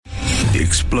The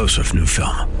explosive new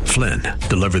film, Flynn,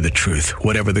 deliver the truth,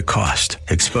 whatever the cost,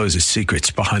 exposes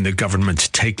secrets behind the government's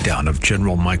takedown of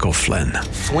General Michael Flynn.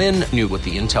 Flynn knew what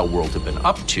the intel world had been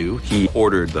up to. He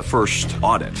ordered the first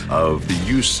audit of the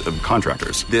use of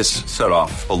contractors. This set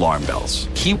off alarm bells.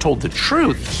 He told the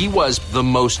truth. He was the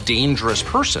most dangerous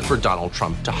person for Donald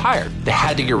Trump to hire. They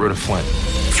had to get rid of Flynn.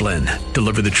 Flynn,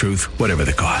 deliver the truth, whatever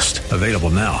the cost. Available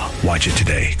now. Watch it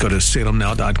today. Go to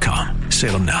salemnow.com.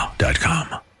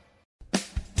 salemnow.com.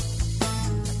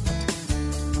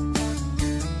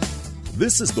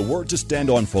 This is the Word to Stand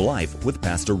On for Life with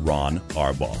Pastor Ron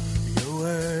Arbaugh. Your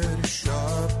word is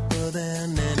sharper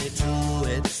than any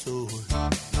two-edged sword,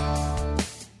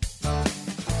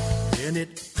 and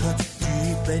it cuts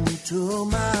deep into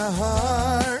my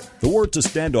heart. The Word to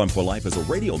Stand On for Life is a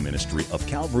radio ministry of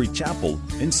Calvary Chapel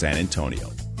in San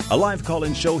Antonio. A live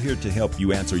call-in show here to help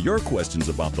you answer your questions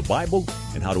about the Bible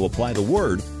and how to apply the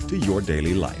Word to your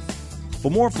daily life. For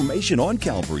more information on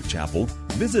Calvary Chapel,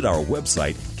 visit our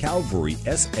website,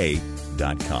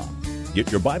 calvarysa.com.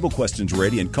 Get your Bible questions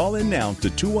ready and call in now to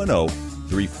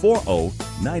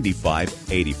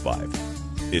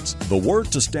 210-340-9585. It's The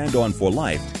Word to Stand On for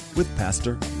Life with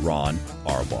Pastor Ron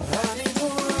Arbaugh.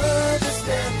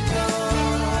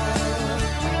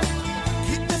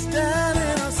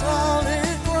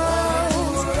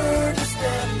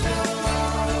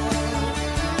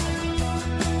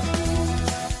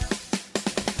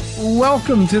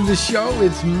 Welcome to the show.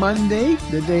 It's Monday,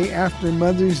 the day after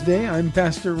Mother's Day. I'm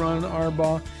Pastor Ron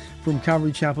Arbaugh from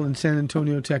Calvary Chapel in San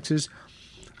Antonio, Texas.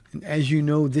 And as you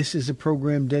know, this is a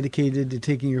program dedicated to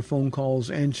taking your phone calls,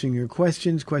 answering your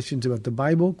questions about the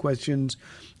Bible, questions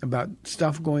about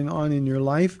stuff going on in your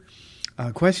life,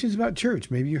 questions about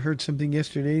church. Maybe you heard something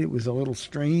yesterday that was a little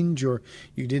strange or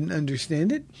you didn't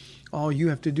understand it. All you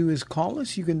have to do is call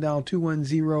us. You can dial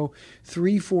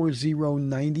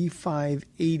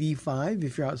 210-340-9585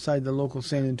 if you're outside the local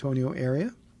San Antonio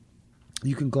area.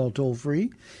 You can call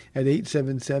toll-free at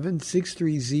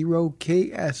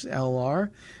 877-630-KSLR.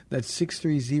 That's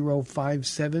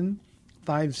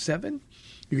 630-5757.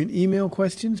 You can email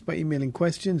questions by emailing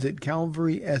questions at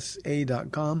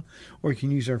calvarysa.com, or you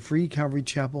can use our free Calvary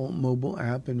Chapel mobile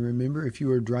app. And remember, if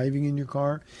you are driving in your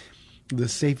car, the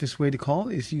safest way to call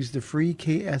is use the free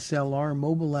KSLR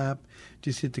mobile app.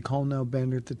 Just hit the Call Now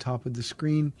banner at the top of the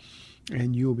screen,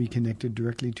 and you'll be connected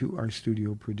directly to our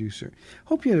studio producer.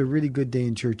 Hope you had a really good day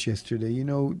in church yesterday. You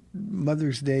know,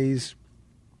 Mother's Days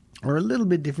are a little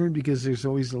bit different because there's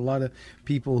always a lot of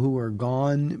people who are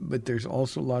gone, but there's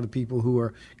also a lot of people who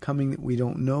are coming that we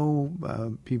don't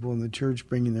know, people in the church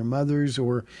bringing their mothers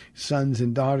or sons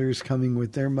and daughters coming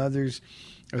with their mothers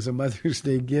as a Mother's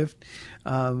Day gift.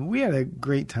 We had a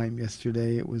great time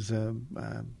yesterday. It was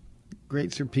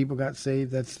great. Some people got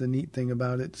saved. That's the neat thing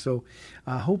about it. So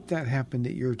I hope that happened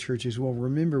at your church as well.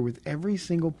 Remember, with every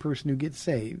single person who gets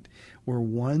saved, we're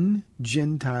one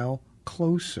Gentile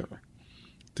closer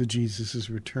to Jesus'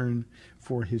 return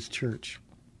for his church.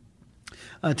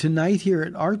 Tonight here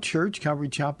at our church, Calvary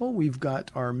Chapel, we've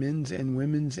got our men's and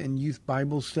women's and youth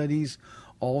Bible studies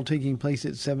all taking place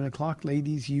at 7 o'clock.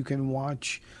 Ladies, you can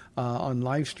watch on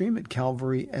live stream at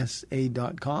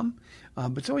calvarysa.com.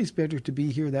 But it's always better to be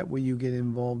here. That way you get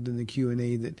involved in the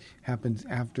Q&A that happens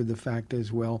after the fact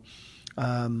as well.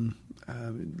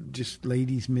 Just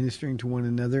ladies ministering to one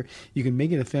another. You can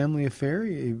make it a family affair.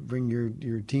 You bring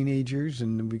your teenagers,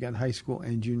 and we got high school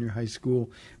and junior high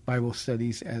school Bible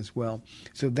studies as well.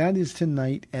 So that is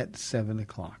tonight at 7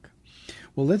 o'clock.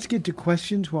 Well, let's get to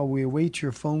questions while we await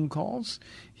your phone calls.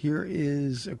 Here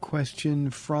is a question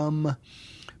from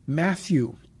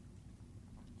Matthew.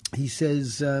 He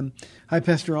says, Hi,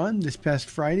 Pastor Ron. This past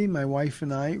Friday, my wife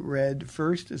and I read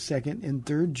 1st, 2nd, and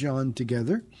 3rd John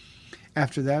together.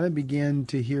 After that, I began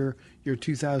to hear your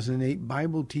 2008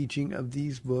 Bible teaching of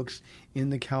these books in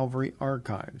the Calvary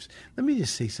archives. Let me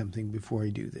just say something before I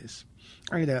do this.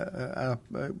 I had a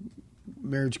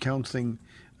marriage counseling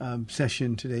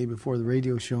session today before the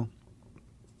radio show,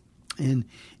 and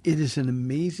it is an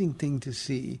amazing thing to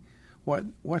see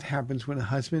what happens when a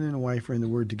husband and a wife are in the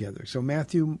Word together. So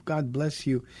Matthew, God bless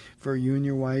you for you and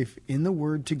your wife in the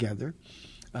Word together.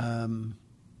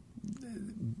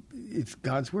 It's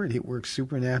God's Word. It works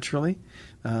supernaturally.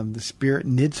 The Spirit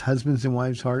knits husbands and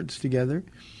wives' hearts together.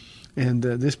 And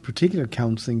this particular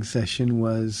counseling session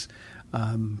was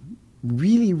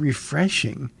really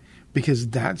refreshing, because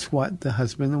that's what the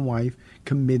husband and wife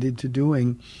committed to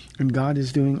doing, and God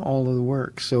is doing all of the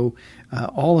work. So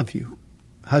all of you,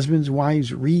 husbands,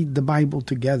 wives, read the Bible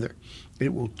together.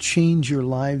 It will change your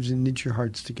lives and knit your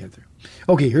hearts together.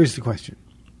 Okay, here's the question.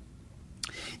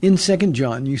 In 2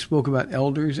 John, you spoke about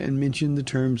elders and mentioned the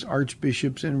terms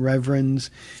archbishops and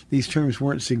reverends. These terms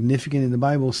weren't significant in the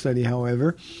Bible study,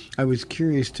 however. I was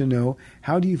curious to know,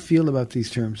 how do you feel about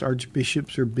these terms,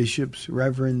 archbishops or bishops,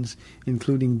 reverends,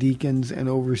 including deacons and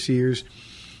overseers?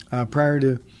 Prior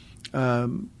to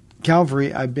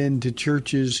Calvary, I've been to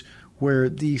churches where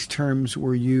these terms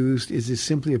were used. Is this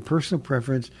simply a personal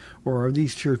preference, or are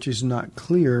these churches not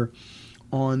clear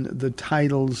on the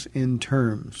titles and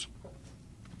terms?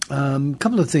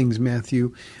 Couple of things,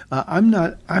 Matthew. I'm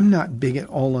not big at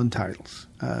all on titles.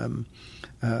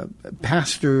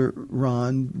 Pastor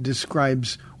Ron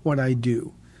describes what I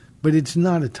do, but it's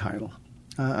not a title.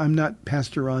 I'm not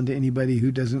Pastor Ron to anybody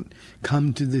who doesn't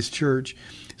come to this church,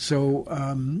 so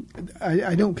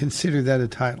I don't consider that a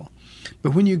title.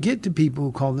 But when you get to people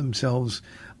who call themselves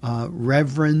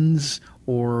reverends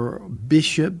or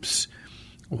bishops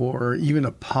or even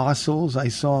apostles, I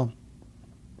saw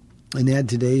an ad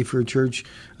today for a church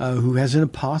who has an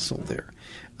apostle there.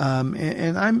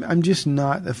 And I'm just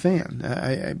not a fan.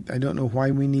 I don't know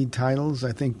why we need titles.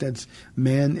 I think that's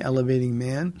man elevating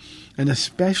man, and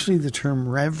especially the term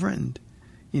reverend.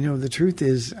 You know, the truth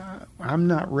is, I'm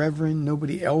not reverend.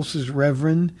 Nobody else is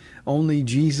reverend. Only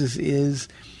Jesus is.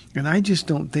 And I just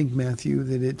don't think, Matthew,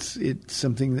 that it's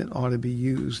something that ought to be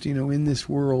used. You know, in this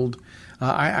world,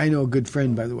 I know a good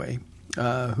friend, by the way,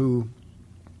 who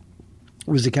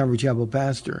was a Calvary Chapel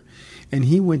pastor, and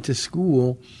he went to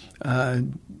school,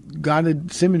 got a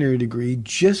seminary degree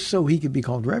just so he could be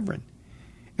called reverend.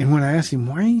 And when I asked him,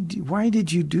 why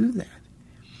did you do that?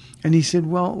 And he said,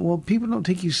 well, people don't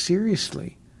take you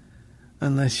seriously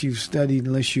unless you've studied,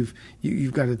 unless you've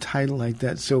got a title like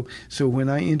that. So when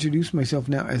I introduce myself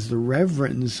now as the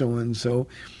Reverend so-and-so,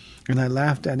 and I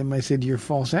laughed at him, I said, "You're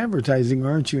false advertising,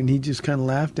 aren't you?" And he just kind of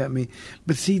laughed at me.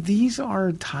 But see, these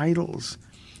are titles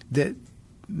that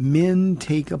men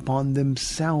take upon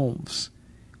themselves,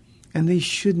 and they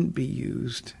shouldn't be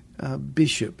used.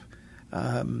 Bishop.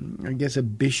 I guess a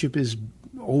bishop is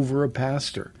over a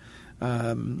pastor.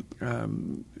 I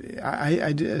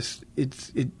just,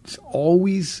 it's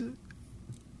always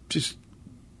just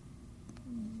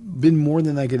been more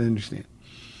than I could understand.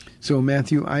 So,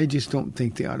 Matthew, I just don't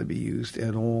think they ought to be used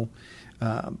at all.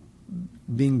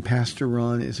 Being Pastor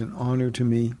Ron is an honor to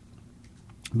me,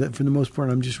 but for the most part,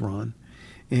 I'm just Ron.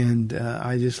 And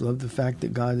I just love the fact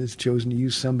that God has chosen to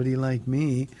use somebody like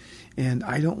me, and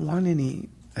I don't want any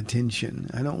attention.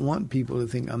 I don't want people to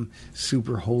think I'm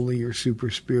super holy or super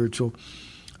spiritual.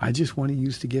 I just want to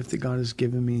use the gift that God has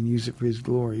given me and use it for His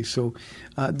glory. So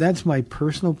that's my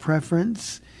personal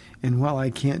preference. And while I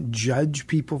can't judge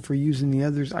people for using the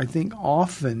others, I think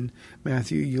often,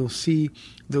 Matthew, you'll see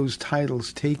those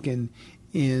titles taken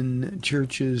in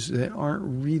churches that aren't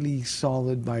really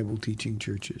solid Bible teaching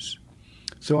churches.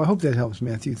 So I hope that helps,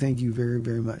 Matthew. Thank you very,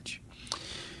 very much.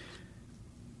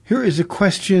 Here is a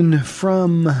question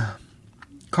from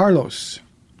Carlos.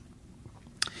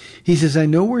 He says, I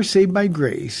know we're saved by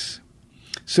grace,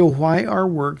 so why are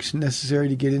works necessary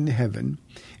to get into heaven?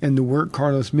 And the work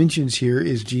Carlos mentions here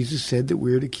is Jesus said that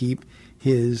we're to keep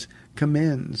His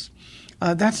commands.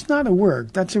 That's not a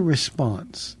work, that's a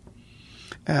response.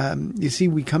 You see,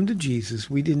 we come to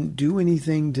Jesus. We didn't do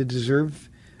anything to deserve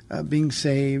being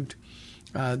saved.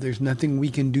 There's nothing we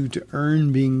can do to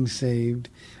earn being saved.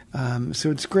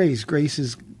 So it's grace. Grace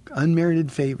is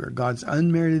unmerited favor. God's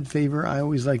unmerited favor, I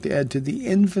always like to add to the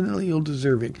infinitely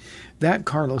ill-deserving. That,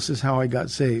 Carlos, is how I got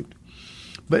saved.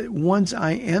 But once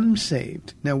I am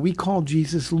saved, now we call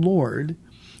Jesus Lord,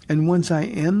 and once I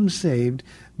am saved,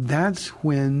 that's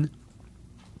when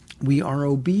we are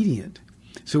obedient.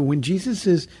 So when Jesus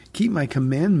says, keep my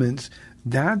commandments,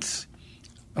 that's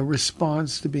a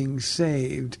response to being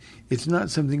saved. It's not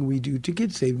something we do to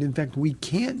get saved. In fact, we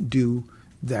can't do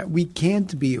that. We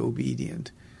can't be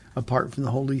obedient apart from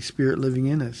the Holy Spirit living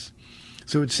in us.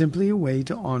 So it's simply a way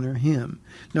to honor Him.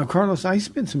 Now, Carlos, I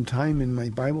spent some time in my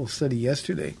Bible study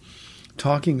yesterday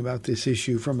talking about this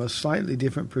issue from a slightly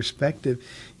different perspective.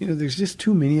 You know, there's just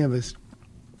too many of us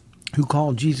who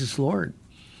call Jesus Lord,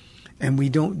 and we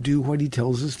don't do what He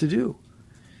tells us to do.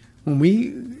 When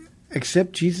we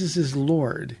accept Jesus as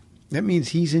Lord, that means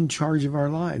He's in charge of our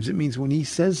lives. It means when He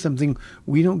says something,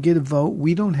 we don't get a vote,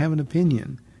 we don't have an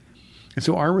opinion. And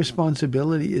so our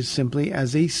responsibility is simply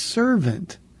as a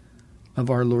servant of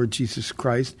our Lord Jesus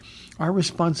Christ, our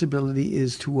responsibility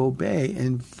is to obey.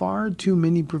 And far too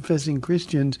many professing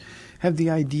Christians have the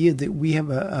idea that we have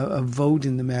a vote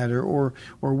in the matter, or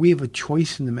we have a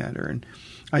choice in the matter. And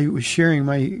I was sharing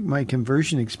my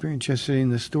conversion experience yesterday in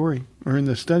the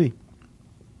study.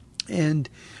 And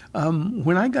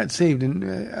when I got saved,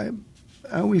 and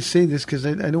I always say this because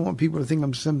I don't want people to think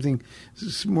I'm something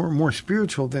more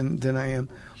spiritual than I am.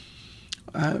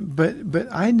 But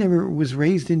I never was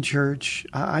raised in church.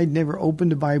 I'd never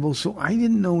opened a Bible, so I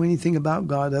didn't know anything about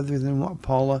God other than what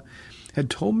Paula had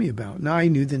told me about. Now, I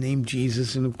knew the name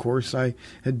Jesus, and of course I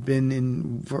had been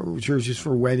in churches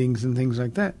for weddings and things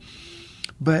like that.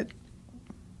 But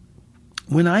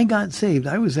when I got saved,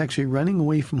 I was actually running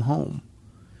away from home.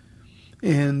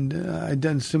 And I'd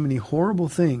done so many horrible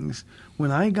things.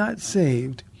 When I got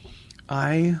saved,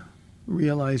 I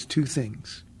realized two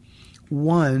things.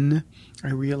 One,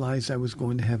 I realized I was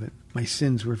going to heaven. My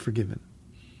sins were forgiven.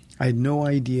 I had no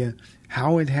idea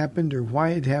how it happened or why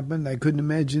it happened. I couldn't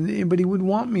imagine that anybody would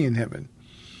want me in heaven.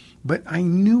 But I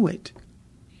knew it.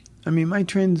 I mean, my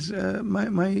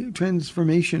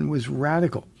transformation was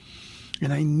radical.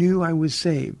 And I knew I was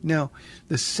saved. Now,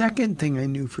 the second thing I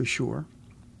knew for sure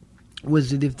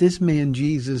was that if this man,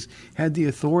 Jesus, had the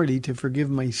authority to forgive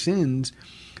my sins,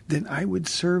 then I would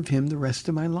serve him the rest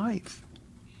of my life.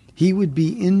 He would be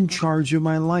in charge of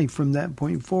my life from that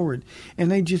point forward.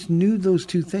 And I just knew those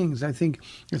two things. I think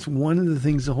it's one of the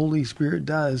things the Holy Spirit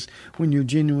does when you're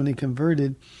genuinely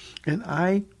converted. And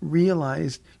I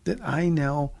realized that I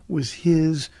now was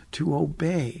his to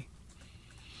obey.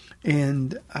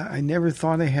 And I never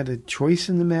thought I had a choice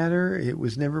in the matter. It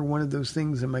was never one of those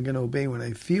things, am I going to obey when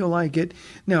I feel like it?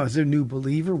 Now, as a new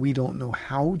believer, we don't know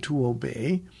how to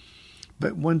obey.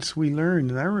 But once we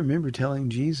learn, and I remember telling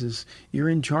Jesus, you're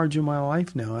in charge of my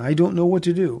life now. I don't know what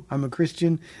to do. I'm a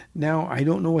Christian now. I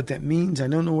don't know what that means. I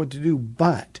don't know what to do,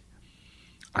 but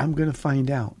I'm going to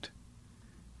find out.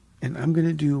 And I'm going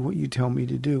to do what you tell me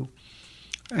to do.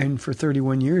 And for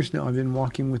 31 years now, I've been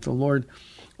walking with the Lord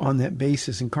on that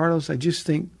basis. And Carlos, I just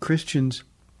think Christians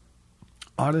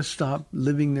ought to stop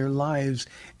living their lives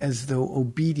as though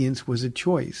obedience was a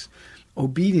choice.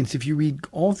 Obedience, if you read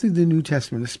all through the New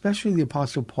Testament, especially the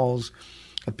Apostle Paul's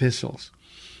epistles,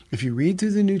 if you read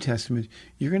through the New Testament,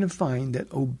 you're going to find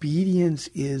that obedience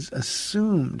is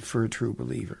assumed for a true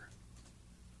believer.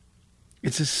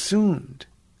 It's assumed.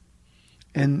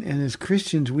 And as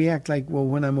Christians, we act like, well,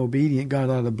 when I'm obedient, God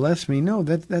ought to bless me. No,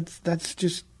 that's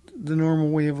just the normal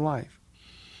way of life.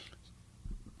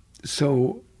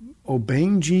 So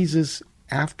obeying Jesus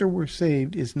after we're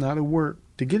saved is not a work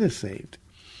to get us saved.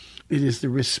 It is the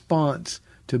response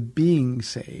to being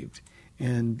saved.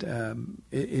 And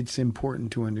it's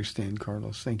important to understand,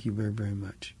 Carlos. Thank you very, very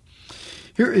much.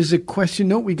 Here is a question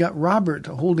note. We got Robert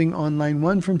holding on line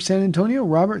 1 from San Antonio.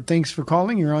 Robert, thanks for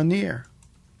calling. You're on the air.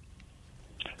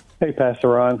 Hey, Pastor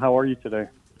Ron. How are you today?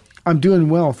 I'm doing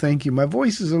well, thank you. My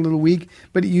voice is a little weak,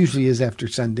 but it usually is after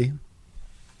Sunday.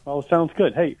 Oh, sounds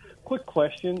good. Hey, quick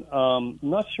question. I'm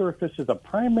not sure if this is a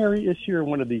primary issue or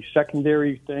one of these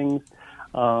secondary things.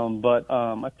 But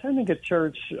I tend to get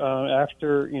church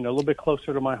after, a little bit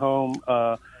closer to my home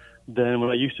than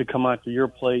when I used to come out to your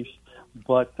place.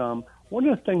 But one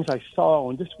of the things I saw,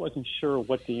 and just wasn't sure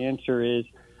what the answer is,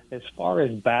 as far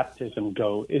as baptism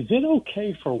go, is it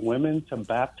okay for women to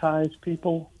baptize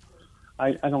people?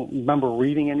 I don't remember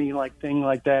reading anything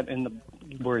like that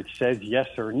where it says yes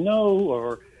or no,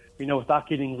 or, without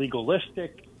getting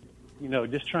legalistic,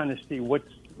 just trying to see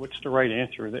what's the right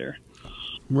answer there.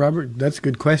 Robert, that's a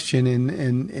good question,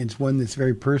 and it's one that's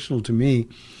very personal to me.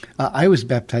 I was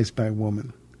baptized by a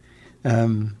woman.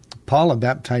 Paula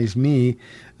baptized me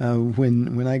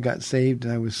when I got saved,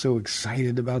 and I was so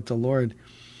excited about the Lord.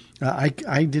 I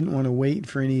didn't want to wait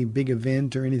for any big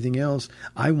event or anything else.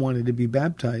 I wanted to be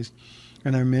baptized.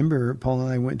 And I remember Paula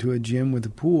and I went to a gym with a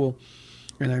pool,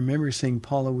 and I remember saying,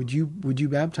 Paula, would you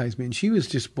baptize me? And she was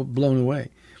just blown away.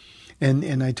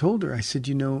 And I told her, I said,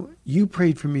 you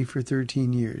prayed for me for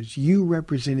 13 years. You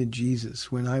represented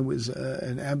Jesus when I was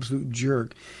an absolute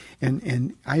jerk.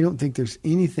 And I don't think there's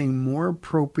anything more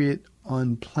appropriate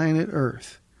on planet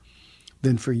Earth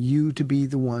than for you to be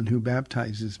the one who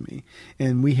baptizes me.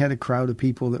 And we had a crowd of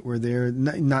people that were there.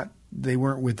 They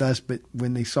weren't with us, but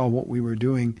when they saw what we were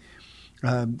doing,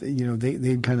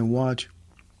 they'd kind of watch.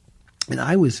 And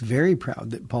I was very proud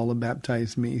that Paula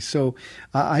baptized me. So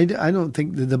I don't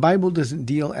think the Bible doesn't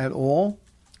deal at all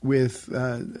with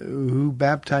who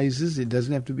baptizes. It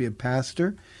doesn't have to be a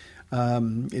pastor.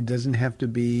 It doesn't have to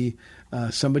be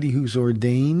somebody who's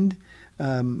ordained.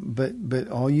 But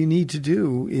all you need to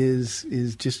do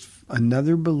is just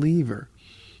another believer,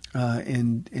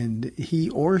 and he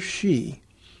or she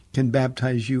can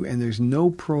baptize you, and there's no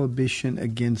prohibition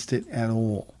against it at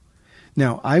all.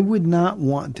 Now, I would not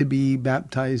want to be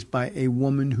baptized by a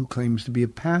woman who claims to be a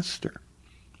pastor.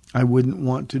 I wouldn't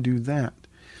want to do that.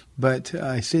 But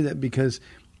I say that because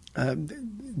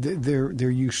they're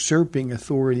usurping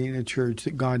authority in a church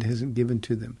that God hasn't given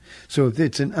to them. So if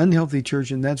it's an unhealthy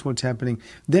church and that's what's happening,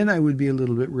 then I would be a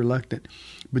little bit reluctant.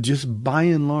 But just by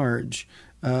and large,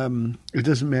 it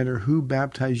doesn't matter who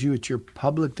baptized you. It's your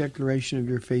public declaration of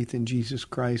your faith in Jesus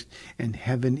Christ, and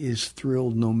heaven is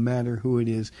thrilled no matter who it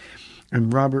is.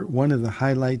 And Robert, one of the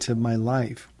highlights of my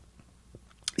life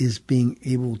is being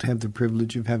able to have the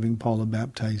privilege of having Paula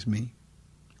baptize me.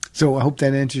 So I hope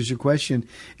that answers your question.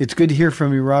 It's good to hear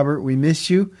from you, Robert. We miss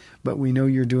you, but we know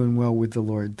you're doing well with the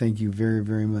Lord. Thank you very,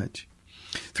 very much.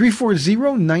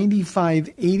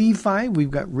 340-9585. We've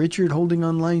got Richard holding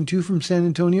on line 2 from San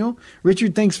Antonio.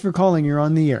 Richard, thanks for calling. You're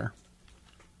on the air.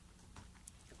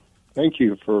 Thank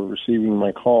you for receiving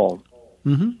my call.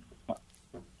 Mm-hmm.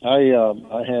 I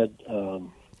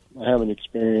have an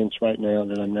experience right now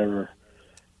that I never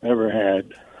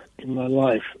had in my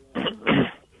life.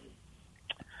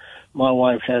 My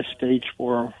wife has stage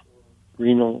 4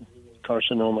 renal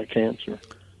carcinoma cancer,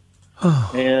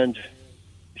 and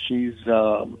she's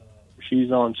on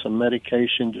some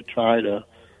medication to try to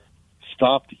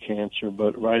stop the cancer.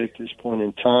 But right at this point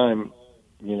in time,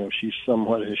 she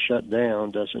somewhat has shut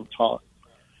down, doesn't talk,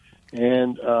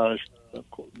 and of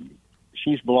course,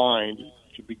 she's blind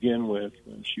to begin with.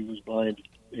 She was blind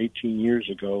 18 years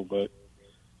ago, but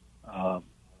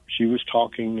she was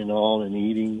talking and all and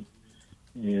eating.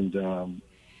 And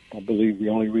I believe the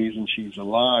only reason she's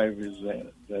alive is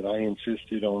that I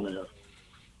insisted on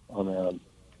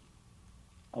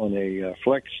a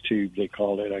flex tube, they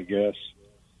call it, I guess,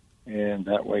 and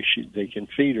that way they can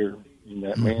feed her in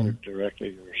that manner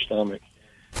directly to her stomach.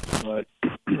 But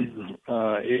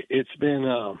it's been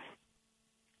a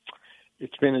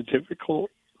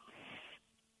difficult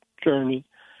journey.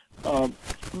 I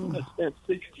spent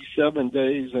 67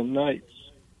 days and nights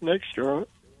next to her,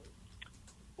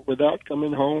 without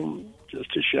coming home,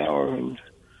 just to shower. And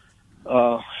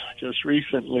just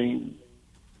recently,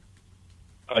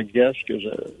 I guess because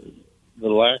of the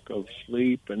lack of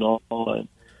sleep and all, I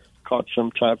caught some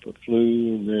type of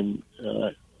flu, and then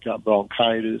got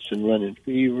bronchitis and running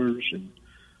fevers. And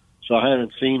so I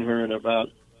haven't seen her in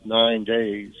about 9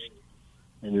 days.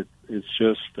 And it's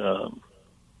just,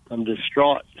 I'm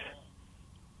distraught.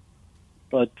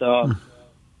 But I'm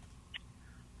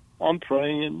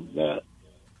praying that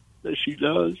she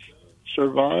does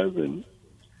survive, and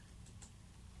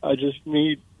I just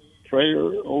need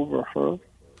prayer over her.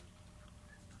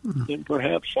 And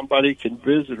perhaps somebody can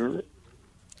visit her.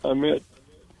 I met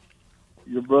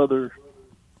your brother,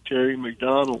 Terry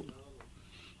McDonald.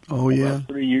 Oh, yeah. About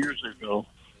 3 years ago.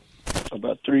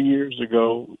 About 3 years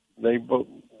ago, they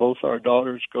both our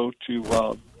daughters go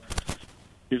to,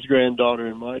 his granddaughter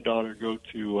and my daughter go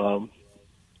to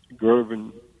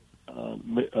Gervin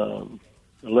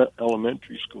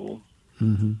Elementary School.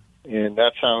 Mm-hmm. And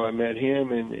that's how I met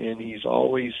him. And he's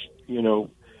always,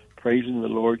 praising the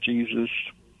Lord Jesus.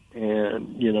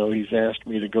 And, he's asked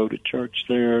me to go to church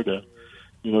there to,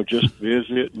 just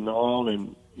visit and all.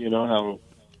 And, how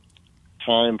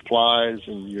time flies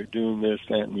and you're doing this,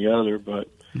 that, and the other. But,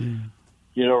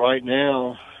 right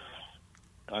now,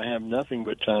 I have nothing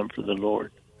but time for the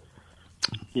Lord.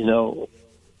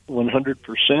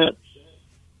 100%,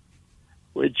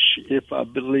 which if I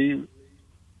believe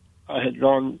I had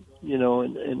gone,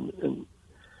 and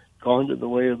gone to the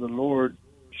way of the Lord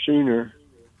sooner,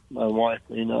 my wife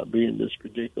may not be in this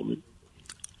predicament.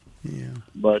 Yeah.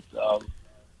 But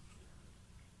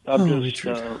I'm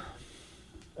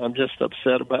just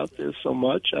upset about this so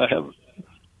much. I have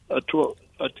a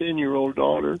 10-year-old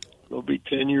daughter. Will be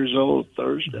 10 years old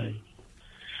Thursday.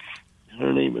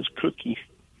 Her name is Cookie.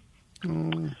 Oh,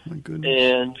 my goodness.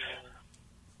 And,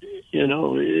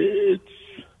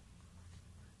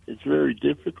 it's very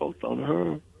difficult on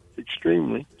her,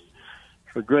 extremely.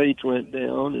 Her grades went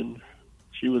down, and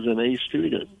she was an A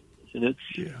student. And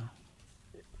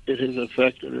it has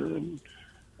affected her, and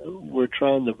we're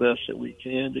trying the best that we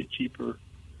can to keep her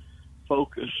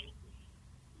focused.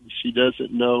 She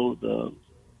doesn't know the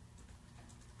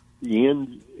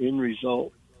end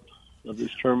result of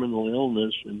this terminal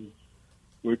illness, and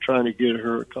we're trying to get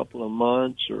her a couple of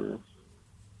months, or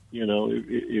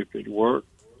if it worked,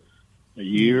 a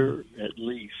year at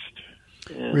least.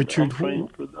 And Richard, I'm praying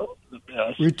for the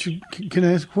best. Richard, can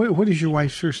I ask, what is your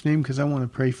wife's first name? Because I want to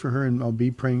pray for her, and I'll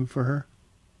be praying for her.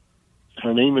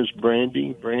 Her name is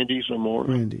Brandy Zamora.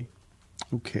 Brandy.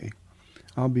 Okay.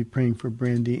 I'll be praying for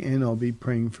Brandy, and I'll be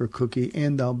praying for Cookie,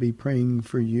 and I'll be praying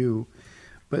for you.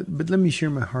 But let me share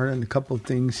my heart on a couple of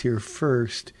things here.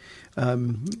 First,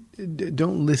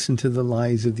 don't listen to the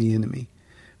lies of the enemy.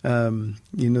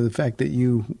 The fact that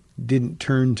you didn't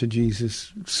turn to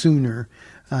Jesus sooner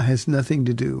has nothing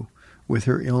to do with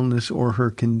her illness or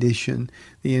her condition.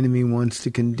 The enemy wants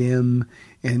to condemn,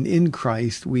 and in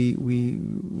Christ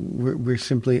we're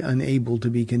simply unable to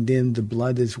be condemned. The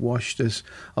blood has washed us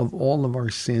of all of our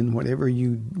sin, whatever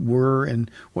you were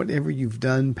and whatever you've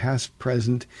done, past,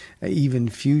 present, even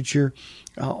future,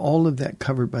 all of that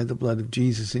covered by the blood of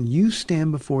Jesus. And you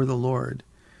stand before the Lord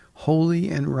holy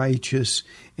and righteous.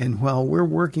 And while we're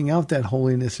working out that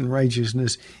holiness and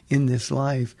righteousness in this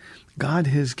life, God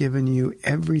has given you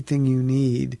everything you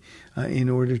need in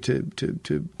order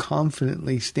to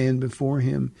confidently stand before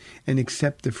him and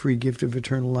accept the free gift of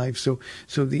eternal life. So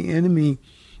the enemy,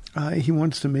 he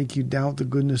wants to make you doubt the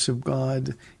goodness of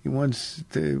God. He wants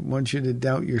you to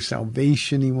doubt your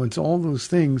salvation. He wants all those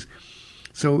things.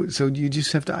 So you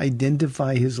just have to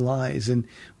identify his lies. And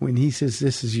when he says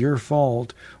this is your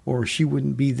fault, or she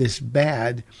wouldn't be this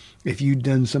bad if you'd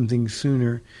done something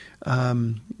sooner,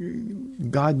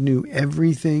 God knew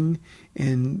everything,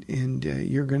 and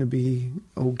you're going to be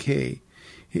okay.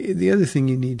 The other thing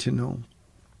you need to know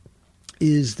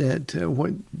is that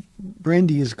what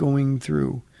Brandy is going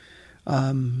through,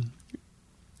 and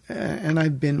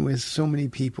I've been with so many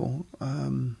people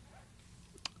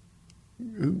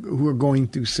who are going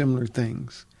through similar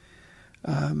things.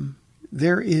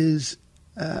 There is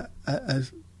an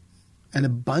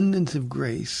abundance of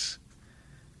grace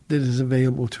that is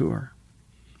available to her.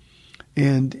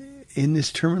 And in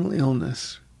this terminal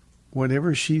illness,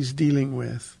 whatever she's dealing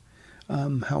with,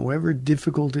 however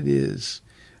difficult it is,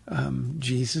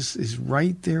 Jesus is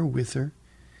right there with her.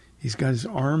 He's got his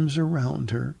arms around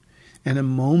her. And a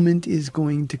moment is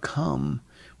going to come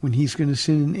when he's going to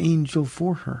send an angel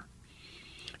for her.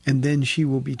 And then she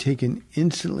will be taken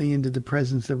instantly into the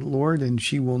presence of the Lord, and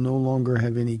she will no longer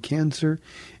have any cancer,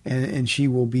 and she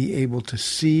will be able to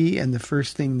see. And the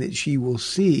first thing that she will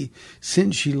see,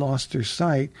 since she lost her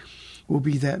sight, will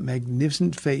be that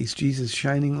magnificent face, Jesus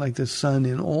shining like the sun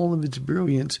in all of its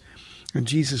brilliance, and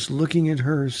Jesus looking at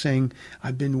her saying,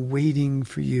 I've been waiting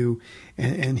for you.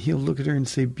 And he'll look at her and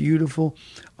say, beautiful,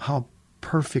 how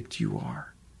perfect you are.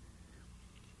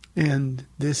 And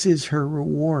this is her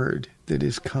reward that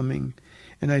is coming.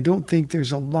 And I don't think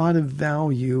there's a lot of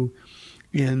value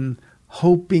in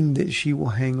hoping that she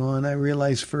will hang on. I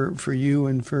realize for you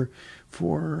and for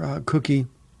Cookie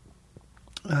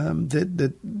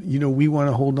that we want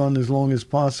to hold on as long as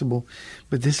possible.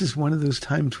 But this is one of those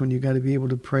times when you got to be able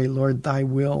to pray, Lord, thy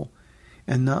will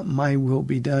and not my will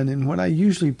be done. And what I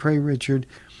usually pray, Richard,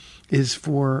 is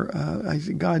for I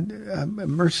say, God,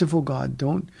 merciful God,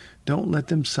 don't let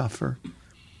them suffer.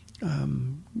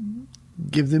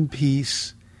 Give them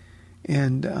peace,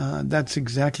 and that's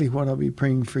exactly what I'll be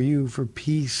praying for you, for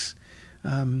peace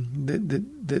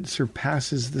that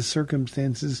surpasses the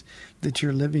circumstances that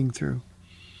you're living through.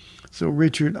 So,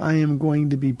 Richard, I am going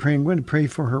to be praying. I'm going to pray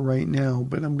for her right now,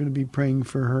 but I'm going to be praying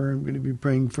for her. I'm going to be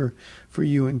praying for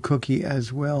you and Cookie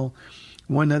as well.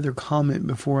 One other comment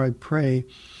before I pray.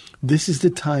 This is the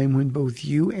time when both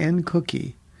you and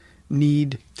Cookie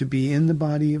need to be in the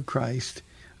body of Christ,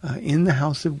 in the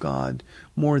house of God,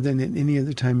 more than at any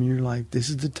other time in your life. This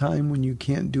is the time when you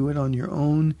can't do it on your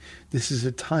own. This is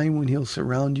a time when he'll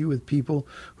surround you with people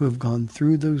who have gone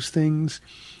through those things.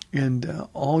 And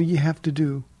all you have to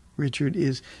do, Richard,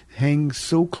 is hang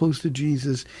so close to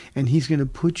Jesus, and he's going to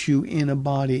put you in a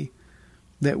body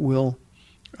that will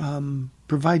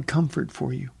provide comfort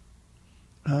for you.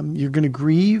 You're going to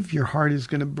grieve. Your heart is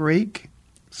going to break.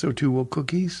 So too will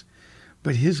Cookie's.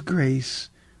 But his grace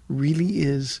really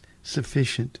is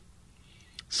sufficient.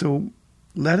 So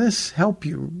let us help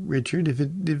you, Richard. If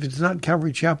it's not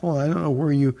Calvary Chapel, I don't know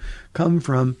where you come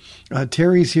from.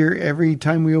 Terry's here every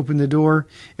time we open the door,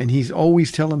 and he's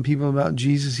always telling people about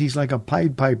Jesus. He's like a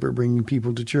Pied Piper bringing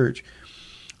people to church.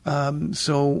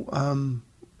 So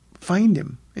find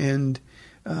him and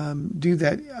do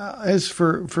that. As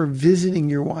for visiting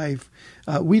your wife,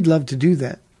 we'd love to do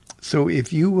that. So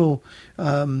if you will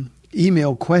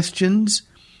email questions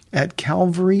at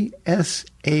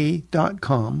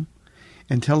calvarysa.com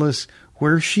and tell us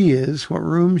where she is, what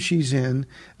room she's in,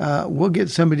 we'll get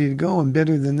somebody to go. And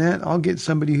better than that, I'll get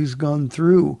somebody who's gone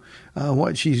through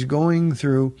what she's going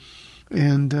through,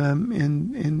 and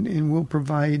we'll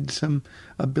provide some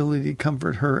ability to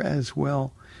comfort her as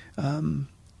well.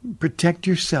 Protect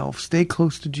yourself. Stay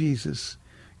close to Jesus.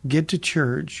 Get to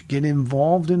church. Get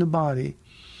involved in a body.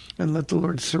 And let the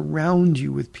Lord surround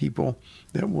you with people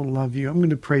that will love you. I'm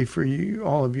going to pray for you,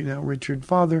 all of you now, Richard.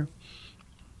 Father,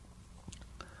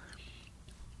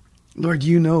 Lord,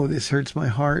 you know this hurts my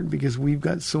heart because we've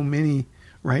got so many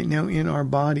right now in our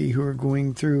body who are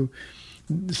going through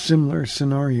similar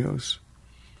scenarios.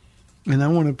 And I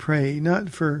want to pray, not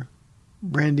for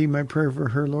Brandy, my prayer for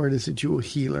her, Lord, is that you will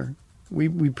heal her.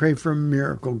 We pray for a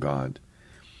miracle, God.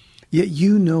 Yet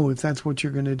you know if that's what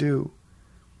you're going to do.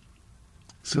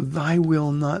 So thy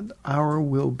will, not our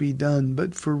will, be done.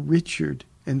 But for Richard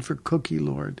and for Cookie,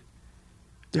 Lord,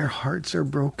 their hearts are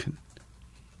broken.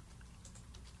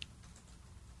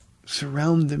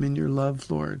 Surround them in your love,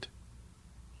 Lord.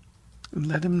 And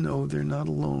let them know they're not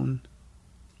alone.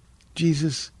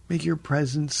 Jesus, make your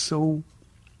presence so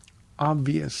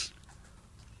obvious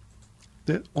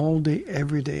that all day,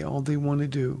 every day, all they want to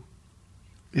do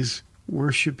is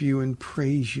worship you and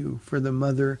praise you for the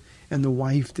mother and the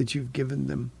wife that you've given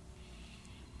them.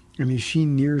 And as she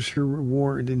nears her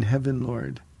reward in heaven,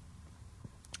 Lord,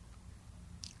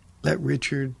 let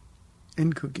Richard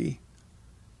and Cookie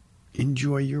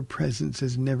enjoy your presence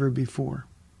as never before.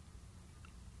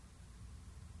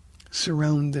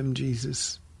 Surround them,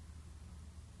 Jesus,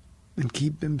 and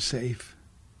keep them safe.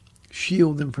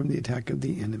 Shield them from the attack of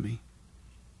the enemy.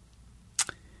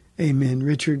 Amen.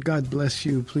 Richard, God bless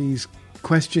you. Please,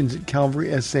 questions at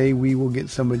Calvary SA. We will get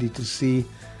somebody to see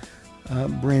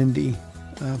Brandy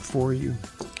for you.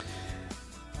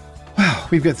 Wow,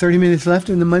 we've got 30 minutes left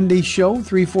in the Monday show.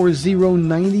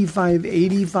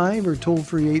 340-9585 or toll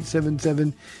free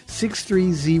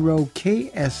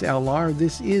 877-630-KSLR.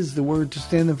 This is the Word to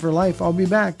Stand Up for Life. I'll be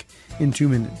back in 2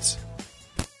 minutes.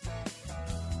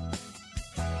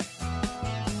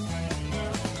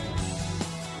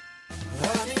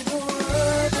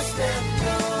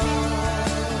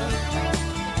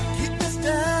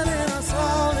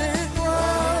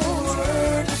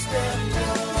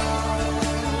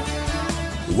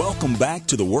 Welcome back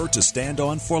to the Word to Stand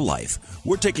On for Life.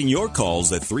 We're taking your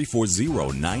calls at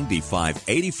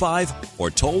 340-9585 or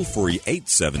toll free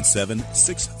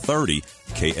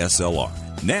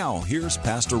 877-630-KSLR. Now, here's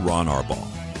Pastor Ron Arbaugh.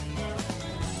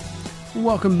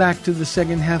 Welcome back to the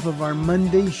second half of our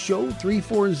Monday show,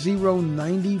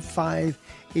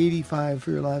 340-9585 for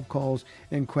your live calls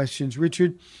and questions.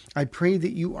 Richard, I pray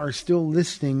that you are still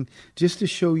listening just to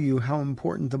show you how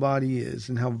important the body is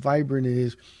and how vibrant it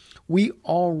is. We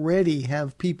already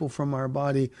have people from our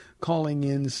body calling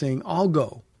in saying, I'll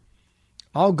go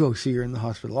see her in the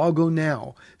hospital. I'll go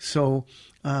now. So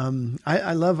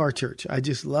I love our church. I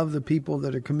just love the people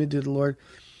that are committed to the Lord.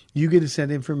 You get us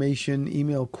that information.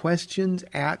 Email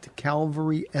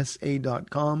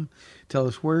questions@calvarysa.com. Tell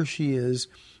us where she is,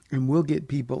 and we'll get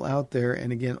people out there.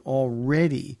 And again,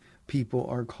 already people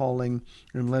are calling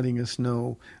and letting us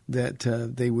know that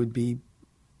they would be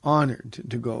honored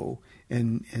to go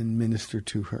and minister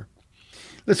to her.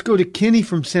 Let's go to Kenny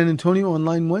from San Antonio on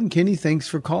line 1. Kenny, thanks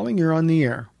for calling. You're on the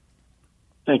air.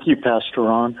 Thank you, Pastor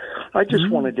Ron. I just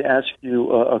wanted to ask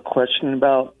you a question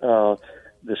about the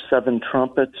 7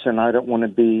 trumpets, and I don't want to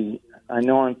be, I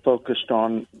know I'm focused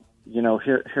on,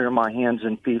 here are my hands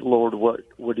and feet, Lord, what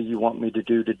do you want me to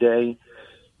do today?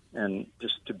 And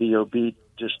just to be obedient,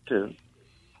 just to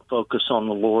focus on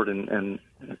the Lord and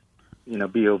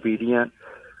be obedient.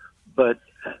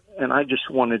 And I just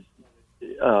wanted,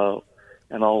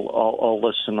 and I'll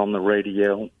listen on the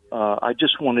radio. I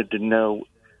just wanted to know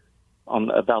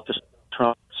about the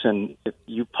trumpets, and if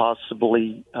you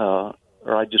possibly, or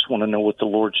I just want to know what the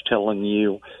Lord's telling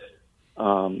you,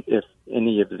 if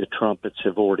any of the trumpets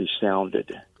have already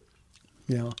sounded.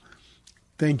 Yeah,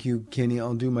 thank you, Kenny.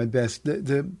 I'll do my best.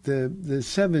 The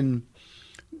 7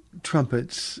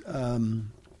 trumpets.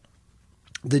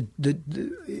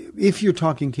 If you're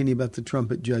talking, Kenny, about the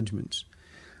trumpet judgments,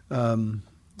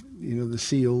 the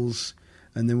seals,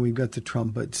 and then we've got the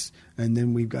trumpets, and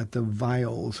then we've got the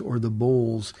vials or the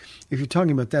bowls. If you're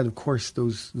talking about that, of course,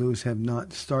 those have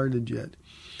not started yet.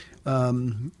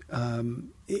 And I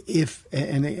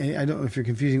don't know if you're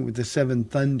confusing it with the 7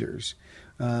 thunders,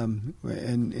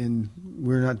 and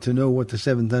we're not to know what the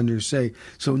 7 thunders say.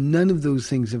 So none of those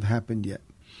things have happened yet.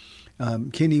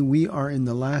 Kenny, we are in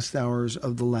the last hours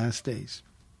of the last days,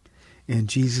 and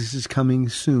Jesus is coming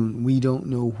soon. We don't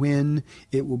know when.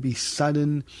 It will be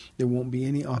sudden. There won't be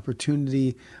any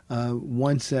opportunity.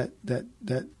 Once that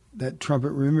trumpet,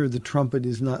 remember, the trumpet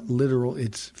is not literal,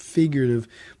 it's figurative,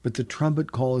 but the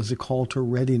trumpet call is a call to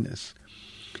readiness.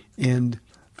 And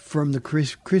from the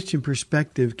Christian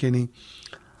perspective, Kenny,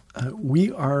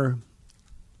 we are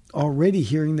already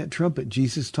hearing that trumpet.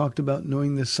 Jesus talked about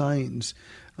knowing the signs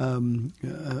of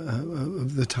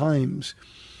the times.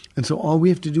 And so all we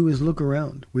have to do is look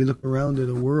around. We look around at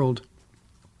a world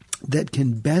that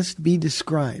can best be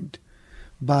described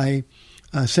by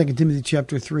 2 Timothy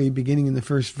chapter 3, beginning in the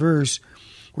first verse,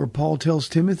 where Paul tells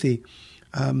Timothy,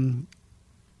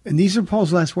 And these are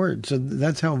Paul's last words, so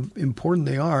that's how important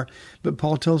they are. But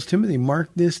Paul tells Timothy,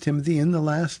 mark this, Timothy, in the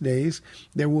last days,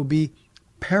 there will be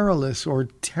perilous or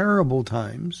terrible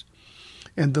times.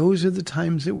 And those are the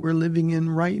times that we're living in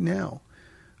right now.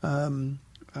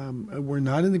 We're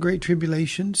not in the Great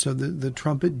Tribulation, so the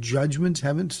trumpet judgments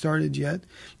haven't started yet.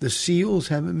 The seals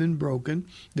haven't been broken.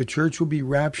 The church will be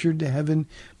raptured to heaven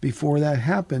before that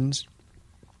happens.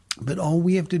 But all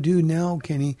we have to do now,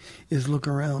 Kenny, is look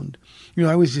around.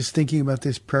 I was just thinking about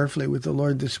this prayerfully with the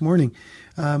Lord this morning.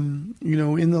 In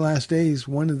the last days,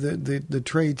 one of the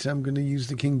traits, I'm going to use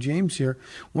the King James here,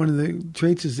 one of the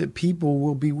traits is that people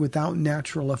will be without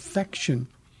natural affection.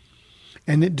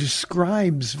 And it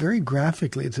describes very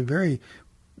graphically, it's a very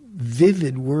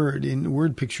vivid word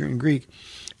picture in Greek,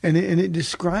 and it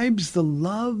describes the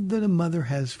love that a mother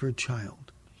has for a child.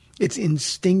 It's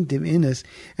instinctive in us.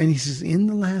 And he says, in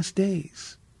the last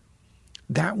days,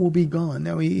 that will be gone.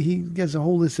 Now, he has a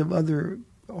whole list of other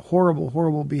horrible,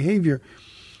 horrible behavior.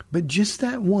 But just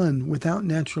that one, without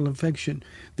natural affection,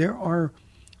 there are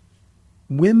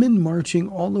women marching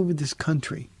all over this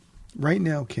country right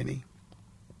now, Kenny,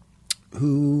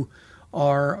 who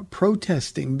are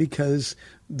protesting because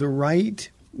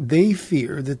they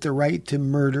fear that the right to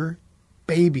murder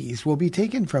babies will be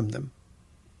taken from them.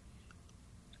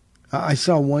 I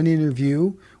saw one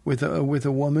interview with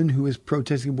a woman who was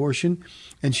protesting abortion,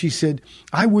 and she said,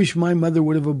 I wish my mother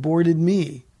would have aborted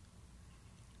me.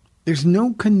 There's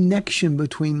no connection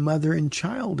between mother and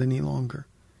child any longer.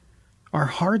 Our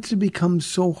hearts have become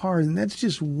so hard, and that's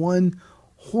just one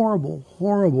horrible,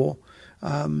 horrible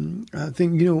thing.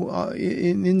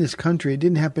 In this country, it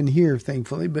didn't happen here,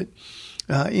 thankfully, but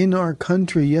in our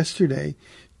country yesterday,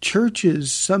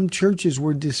 some churches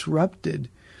were disrupted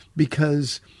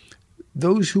because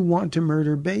those who want to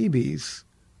murder babies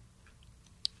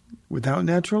without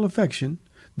natural affection,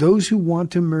 those who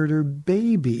want to murder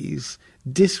babies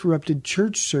disrupted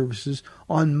church services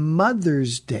on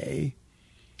Mother's Day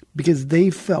because they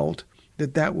felt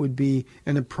that would be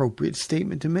an appropriate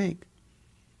statement to make.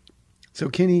 So,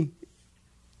 Kenny,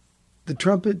 the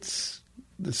trumpets,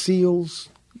 the seals,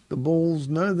 the bowls,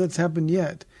 none of that's happened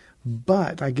yet.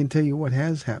 But I can tell you what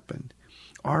has happened.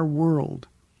 Our world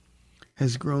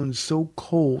has grown so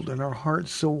cold and our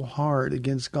hearts so hard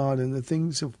against God and the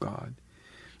things of God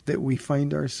that we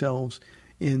find ourselves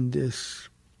in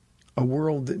a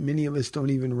world that many of us don't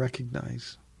even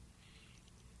recognize.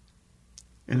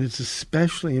 And it's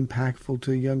especially impactful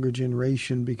to the younger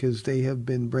generation because they have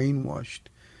been brainwashed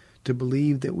to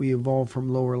believe that we evolved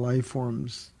from lower life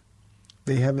forms.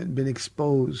 They haven't been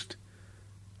exposed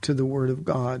to the Word of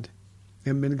God. They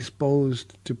haven't been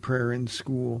exposed to prayer in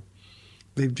school.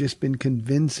 They've just been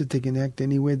convinced that they can act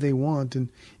any way they want. And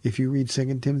if you read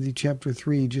 2 Timothy chapter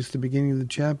 3, just the beginning of the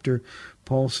chapter,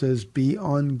 Paul says, be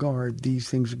on guard. These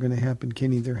things are going to happen,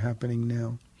 Kenny. They're happening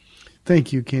now.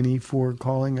 Thank you, Kenny, for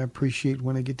calling. I appreciate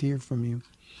when I get to hear from you.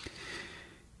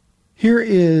 Here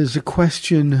is a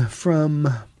question from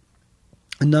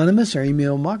Anonymous, our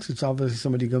email box. It's obviously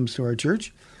somebody who comes to our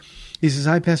church. He says,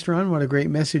 hi, Pastor Ron. What a great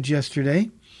message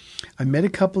yesterday. I met a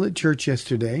couple at church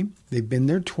yesterday. They've been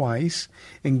there twice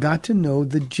and got to know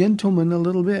the gentleman a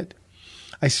little bit.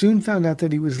 I soon found out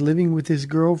that he was living with his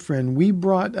girlfriend. We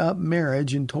brought up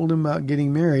marriage and told him about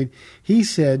getting married. He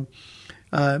said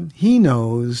he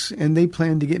knows, and they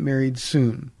plan to get married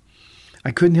soon.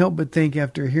 I couldn't help but think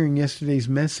after hearing yesterday's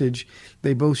message,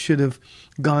 they both should have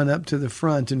gone up to the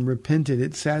front and repented.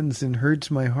 It saddens and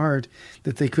hurts my heart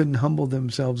that they couldn't humble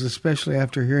themselves, especially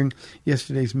after hearing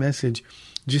yesterday's message.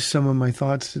 Just some of my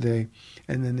thoughts today.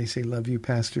 And then they say, love you,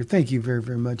 Pastor. Thank you very,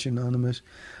 very much, Anonymous.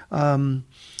 You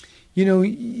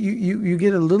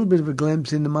get a little bit of a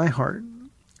glimpse into my heart.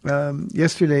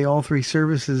 Yesterday, all three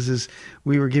services, as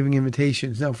we were giving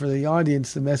invitations. Now, for the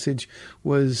audience, the message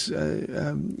was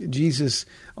Jesus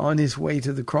on his way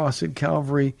to the cross at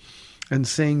Calvary and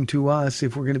saying to us,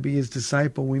 if we're going to be his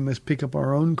disciple, we must pick up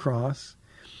our own cross.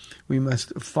 We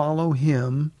must follow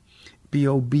him, be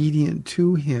obedient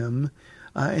to him,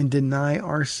 and deny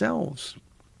ourselves.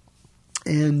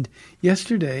 And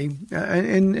yesterday,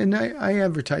 and I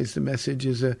advertised the message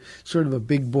as a sort of a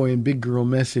big boy and big girl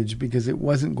message because it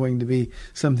wasn't going to be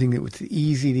something that was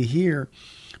easy to hear.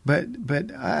 But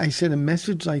I said a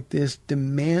message like this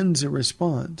demands a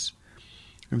response.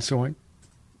 And so I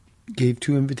gave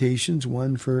two invitations,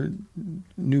 one for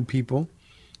new people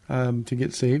to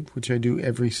get saved, which I do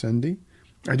every Sunday.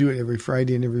 I do it every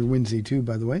Friday and every Wednesday too,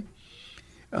 by the way.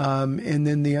 And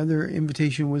then the other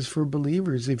invitation was for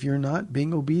believers. If you're not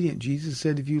being obedient, Jesus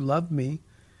said, if you love me,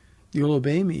 you'll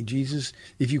obey me. Jesus,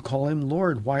 if you call him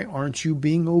Lord, why aren't you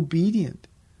being obedient?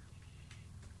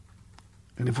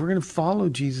 And if we're going to follow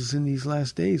Jesus in these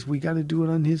last days, we got to do it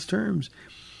on his terms.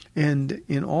 And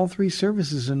in all three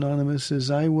services, Anonymous, as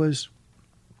I was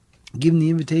given the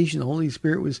invitation, the Holy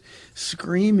Spirit was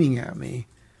screaming at me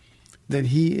that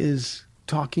he is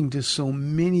talking to so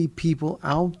many people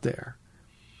out there.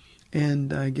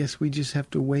 And I guess we just have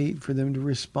to wait for them to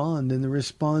respond. And the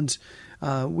response,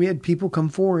 we had people come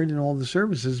forward in all the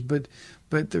services, but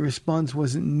the response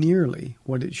wasn't nearly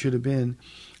what it should have been.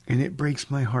 And it breaks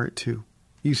my heart too.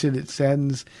 You said it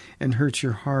saddens and hurts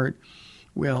your heart.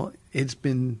 Well, it's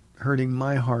been hurting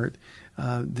my heart,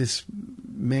 this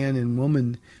man and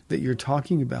woman that you're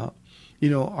talking about.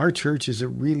 You know, our church is a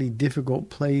really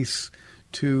difficult place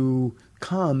to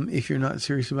come if you're not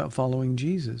serious about following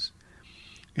Jesus.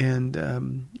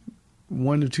 And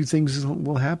one of two things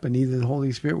will happen. Either the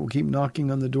Holy Spirit will keep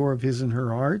knocking on the door of his and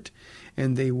her heart,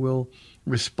 and they will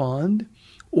respond,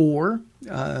 or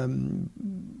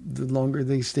the longer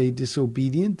they stay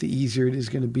disobedient, the easier it is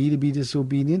going to be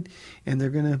disobedient, and they're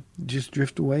going to just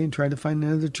drift away and try to find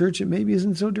another church that maybe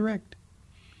isn't so direct.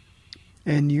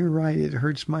 And you're right, it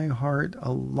hurts my heart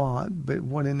a lot, but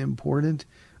what an important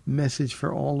message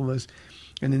for all of us.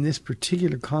 And in this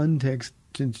particular context,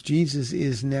 since Jesus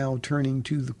is now turning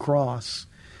to the cross,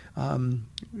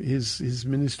 his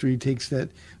ministry takes that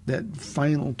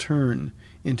final turn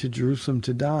into Jerusalem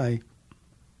to die.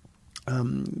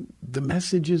 The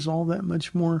message is all that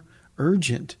much more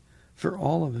urgent for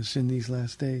all of us in these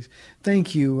last days.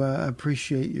 Thank you. I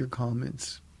appreciate your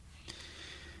comments.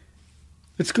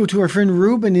 Let's go to our friend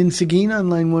Ruben in Seguin on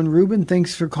line 1. Ruben,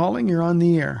 thanks for calling. You're on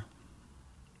the air.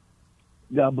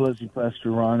 God bless you,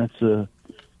 Pastor Ron. It's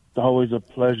always a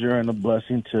pleasure and a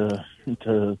blessing to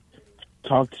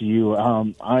talk to you.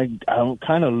 I'm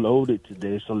kind of loaded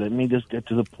today, so let me just get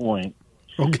to the point.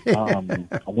 Okay.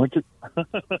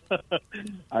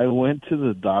 I went to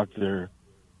the doctor,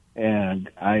 and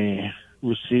I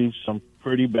received some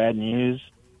pretty bad news.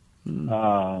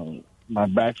 My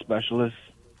back specialist,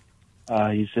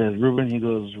 he says, Ruben, he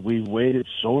goes, we've waited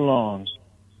so long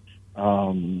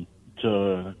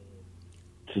to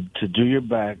do your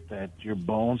back that your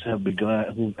bones have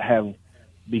begun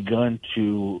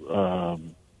to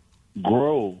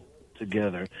grow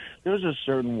together. There's a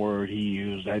certain word he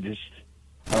used. I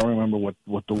don't remember what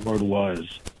the word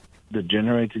was.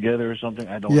 Degenerate together or something.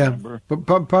 I don't remember. But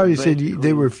probably said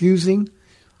they were fusing.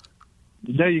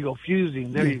 There you go,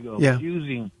 fusing. There you go,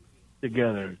 fusing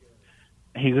together.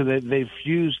 He goes, they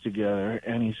fused together,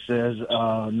 and he says,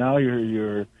 now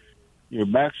your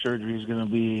back surgery is going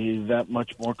to be that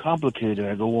much more complicated.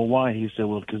 I go, well, why? He said,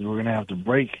 well, because we're going to have to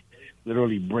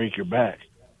literally break your back.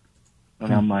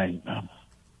 And I'm like,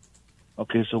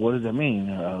 okay, so what does that mean?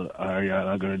 Are you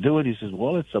not going to do it? He says,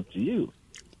 well, it's up to you.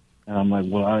 And I'm like,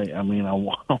 well, I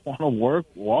want to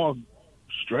walk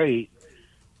straight.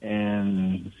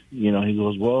 And, he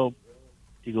goes,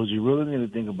 you really need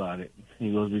to think about it. He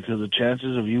goes, because the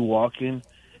chances of you walking,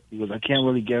 he goes, I can't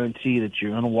really guarantee that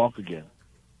you're going to walk again.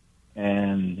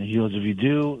 And he goes, if you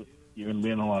do, you're going to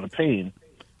be in a lot of pain.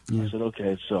 Yeah. I said,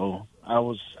 okay. So I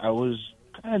was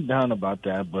kind of down about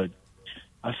that, but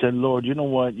I said, Lord, you know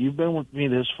what? You've been with me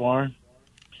this far,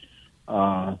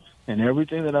 and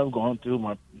everything that I've gone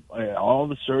through, all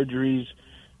the surgeries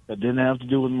that didn't have to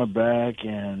do with my back,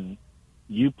 and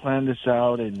you planned this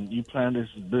out, and you planned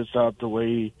this out the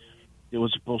way it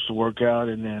was supposed to work out,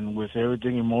 and then with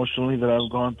everything emotionally that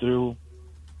I've gone through,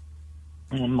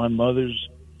 and my mother's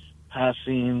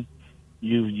passing,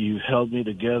 you held me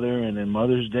together, and then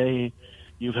Mother's Day,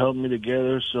 you've held me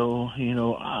together. So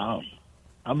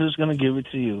I'm just going to give it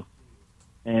to you.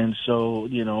 And so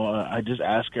I just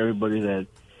ask everybody to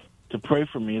pray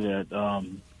for me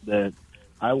that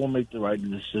I will make the right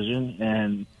decision,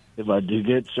 and if I do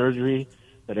get surgery,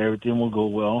 that everything will go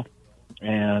well,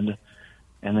 and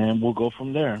then we'll go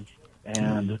from there.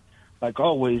 And like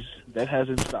always, that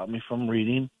hasn't stopped me from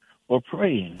reading or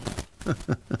praying.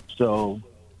 So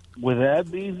with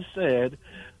that being said,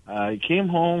 I came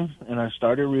home and I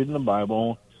started reading the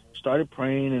Bible, started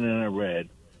praying, and then I read.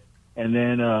 And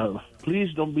then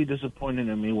please don't be disappointed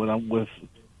in me what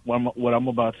I'm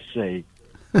about to say.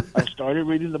 I started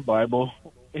reading the Bible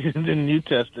in the New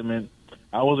Testament.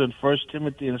 I was in 1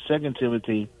 Timothy and 2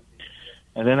 Timothy,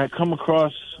 and then I come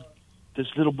across this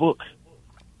little book,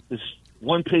 this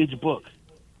one-page book,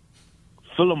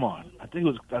 Philemon. I think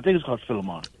it's called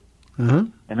Philemon.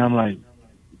 Mm-hmm. And I'm like,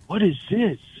 what is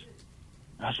this?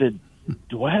 I said,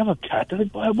 do I have a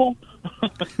Catholic Bible?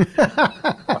 I'm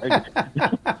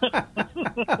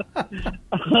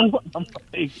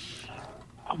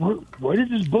like, where did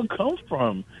this book come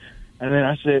from? And then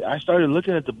I said, I started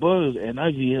looking at the book,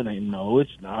 NIV, and I no,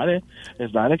 it's not a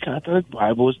Catholic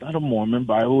Bible. It's not a Mormon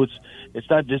Bible. It's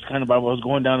not this kind of Bible. I was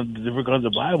going down to different kinds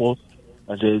of Bible.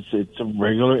 I said it's a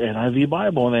regular NIV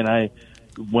Bible, and then I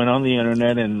went on the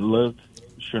internet and looked.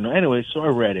 Sure, no. Anyway, so I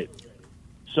read it.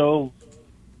 So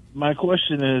my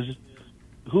question is,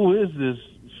 who is this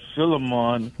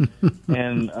Philemon?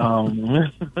 And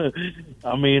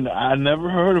I mean, I never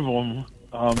heard of him.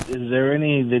 Is there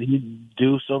any, did he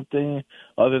do something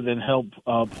other than help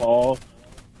Paul?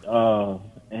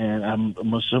 And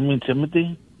I'm assuming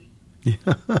Timothy? Yeah.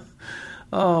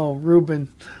 Oh, Reuben,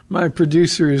 my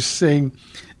producer is saying,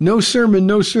 no sermon,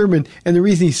 no sermon. And the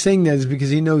reason he's saying that is because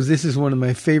he knows this is one of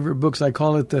my favorite books. I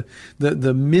call it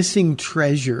the missing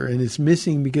treasure. And it's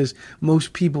missing because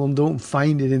most people don't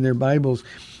find it in their Bibles.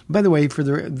 By the way, for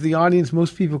the audience,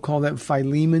 most people call that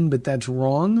Philemon, but that's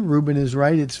wrong. Reuben is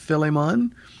right. It's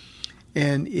Philemon.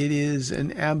 And it is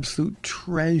an absolute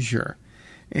treasure.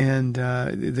 And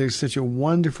there's such a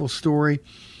wonderful story.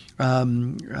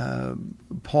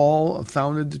 Paul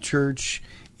founded the church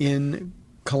in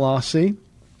Colossae,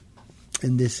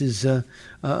 and this is a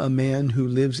man who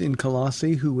lives in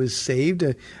Colossae who was saved,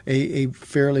 a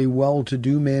fairly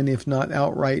well-to-do man, if not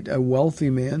outright a wealthy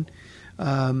man,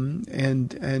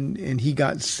 and he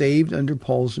got saved under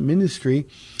Paul's ministry.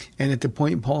 And at the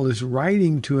point Paul is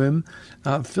writing to him,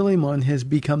 Philemon has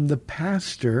become the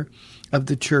pastor of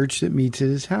the church that meets at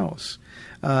his house.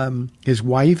 His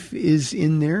wife is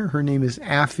in there. Her name is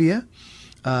Aphia.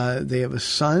 They have a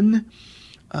son,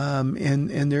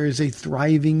 and there is a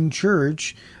thriving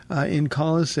church in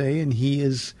Colossae, and he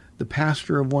is the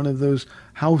pastor of one of those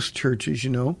house churches,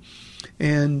 you know.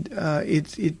 And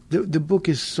the book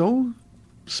is so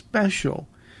special.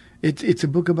 It's a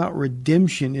book about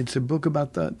redemption. It's a book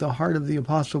about the heart of the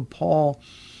Apostle Paul,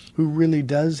 who really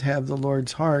does have the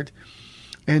Lord's heart.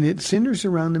 And it centers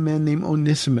around a man named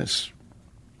Onesimus.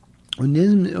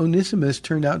 Onesimus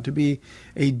turned out to be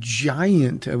a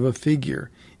giant of a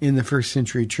figure in the first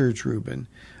century church, Reuben.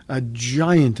 A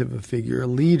giant of a figure, a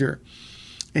leader.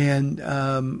 And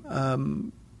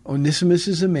Onesimus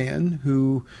is a man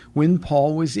who, when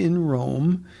Paul was in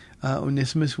Rome,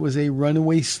 Onesimus was a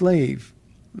runaway slave.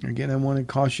 Again, I want to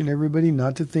caution everybody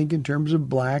not to think in terms of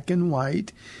black and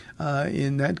white.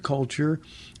 In that culture,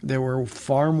 there were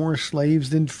far more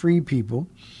slaves than free people.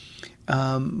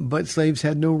 But slaves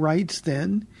had no rights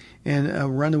then, and a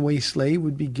runaway slave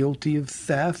would be guilty of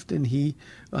theft, and he,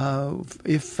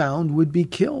 if found, would be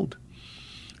killed.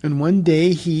 And one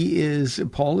day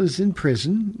Paul is in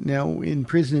prison. Now, in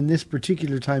prison in this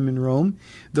particular time in Rome,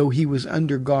 though he was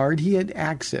under guard, he had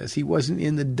access. He wasn't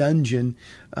in the dungeon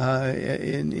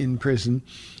in prison,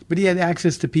 but he had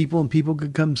access to people, and people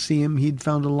could come see him. He'd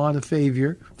found a lot of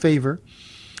favor.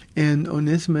 And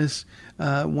Onesimus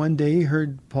one day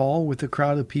heard Paul with a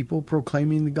crowd of people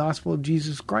proclaiming the gospel of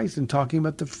Jesus Christ and talking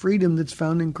about the freedom that's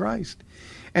found in Christ.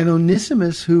 And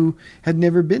Onesimus, who had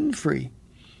never been free,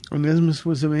 Onesimus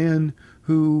was a man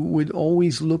who would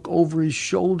always look over his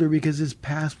shoulder because his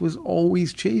past was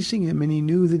always chasing him, and he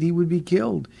knew that he would be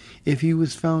killed if he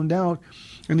was found out.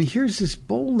 And here's this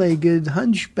bow-legged,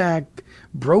 hunchback,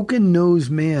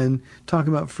 broken-nosed man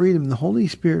talking about freedom. The Holy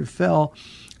Spirit fell,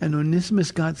 and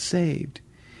Onesimus got saved.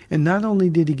 And not only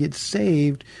did he get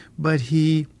saved, but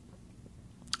he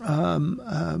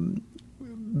began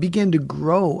to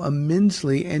grow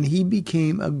immensely, and he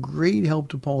became a great help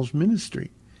to Paul's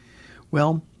ministry.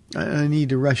 Well, I need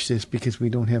to rush this because we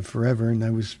don't have forever, and I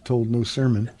was told no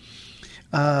sermon.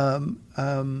 One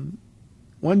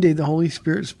day the Holy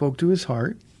Spirit spoke to his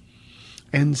heart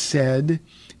and said,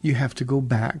 you have to go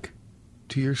back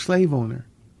to your slave owner.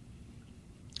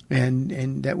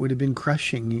 And that would have been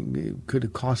crushing. It could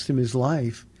have cost him his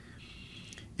life.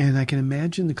 And I can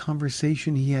imagine the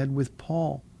conversation he had with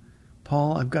Paul.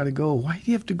 Paul, I've got to go. Why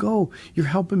do you have to go? You're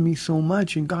helping me so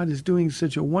much, and God is doing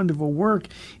such a wonderful work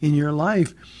in your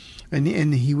life. And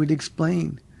he would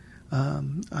explain,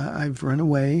 I've run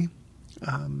away.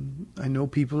 I know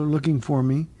people are looking for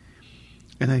me.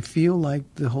 And I feel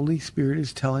like the Holy Spirit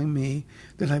is telling me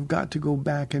that I've got to go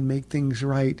back and make things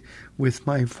right with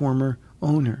my former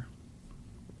owner.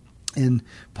 And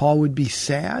Paul would be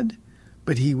sad,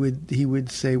 but he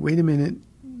would say, wait a minute,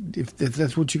 if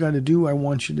that's what you got to do, I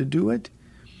want you to do it.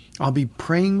 I'll be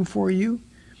praying for you.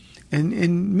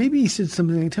 And maybe he said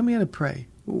something like, tell me how to pray.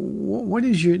 What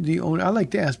is the owner? I like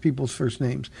to ask people's first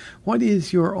names. What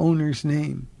is your owner's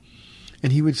name?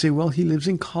 And he would say, well, he lives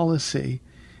in Colossae,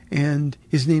 and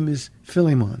his name is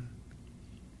Philemon.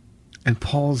 And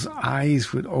Paul's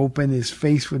eyes would open, his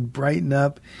face would brighten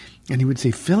up, and he would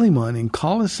say, Philemon in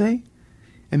Colossae?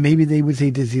 And maybe they would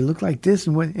say, does he look like this?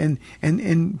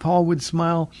 And Paul would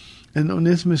smile, and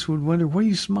Onesimus would wonder, what are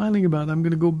you smiling about? I'm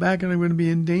going to go back and I'm going to be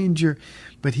in danger.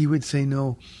 But he would say,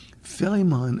 no,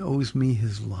 Philemon owes me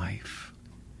his life.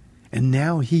 And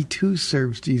now he too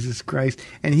serves Jesus Christ.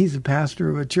 And he's a pastor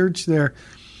of a church there.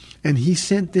 And he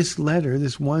sent this letter,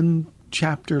 this one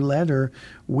chapter letter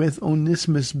with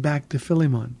Onesimus back to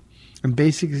Philemon. And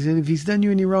basically said, if he's done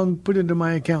you any wrong, put it to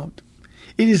my account.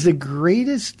 It is the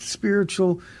greatest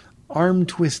spiritual arm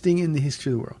twisting in the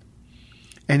history of the world.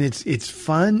 And it's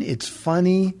fun, it's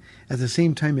funny. At the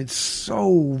same time, it's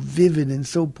so vivid and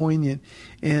so poignant.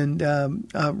 And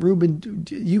Reuben,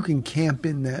 you can camp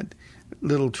in that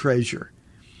little treasure.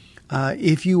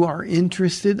 If you are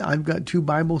interested, I've got 2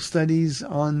 Bible studies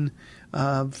on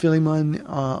Philemon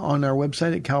on our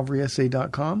website at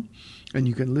calvarysa.com, and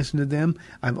you can listen to them.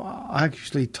 I've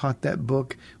actually taught that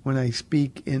book when I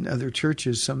speak in other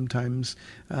churches sometimes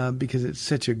because it's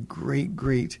such a great,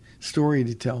 great story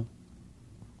to tell.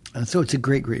 So it's a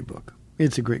great, great book.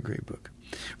 It's a great, great book.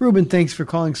 Reuben, thanks for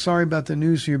calling. Sorry about the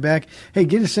news from your back. Hey,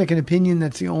 get a second opinion.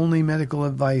 That's the only medical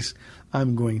advice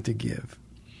I'm going to give.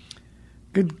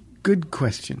 Good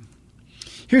question.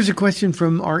 Here's a question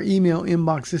from our email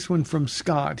inbox, this one from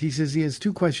Scott. He says he has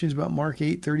 2 questions about Mark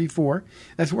 8:34.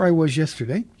 That's where I was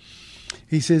yesterday.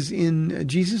 He says, in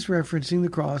Jesus referencing the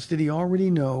cross, did he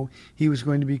already know he was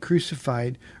going to be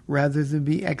crucified rather than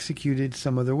be executed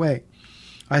some other way?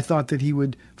 I thought that he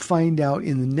would find out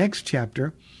in the next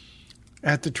chapter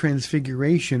at the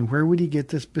Transfiguration. Where would he get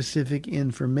the specific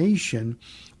information?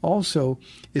 Also,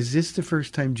 is this the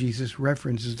first time Jesus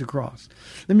references the cross?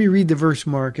 Let me read the verse,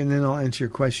 Mark, and then I'll answer your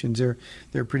questions.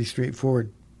 They're pretty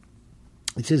straightforward.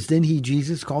 It says, then he,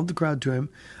 Jesus, called the crowd to him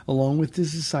along with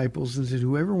his disciples and said,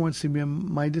 whoever wants to be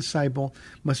my disciple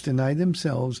must deny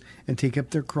themselves and take up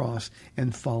their cross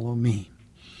and follow me.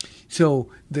 So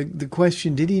the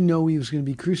question, did he know he was going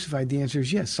to be crucified? The answer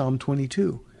is yes, Psalm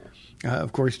 22.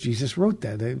 Of course, Jesus wrote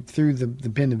that through the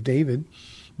pen of David.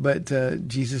 But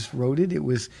Jesus wrote it. It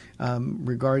was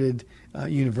regarded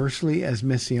universally as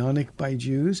messianic by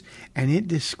Jews. And it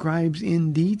describes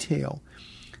in detail,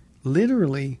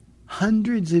 literally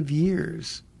hundreds of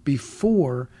years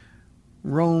before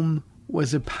Rome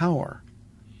was a power.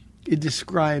 It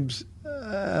describes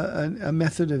a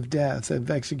method of death, of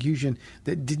execution,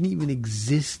 that didn't even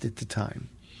exist at the time.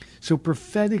 So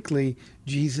prophetically,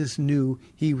 Jesus knew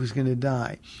he was going to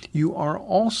die. You are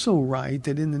also right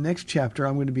that in the next chapter,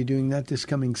 I'm going to be doing that this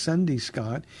coming Sunday,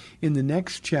 Scott. In the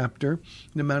next chapter,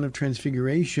 the Mount of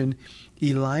Transfiguration,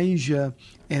 Elijah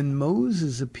and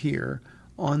Moses appear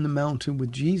on the mountain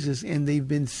with Jesus, and they've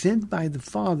been sent by the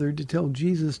Father to tell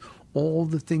Jesus all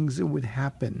the things that would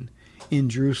happen in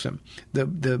Jerusalem.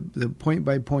 The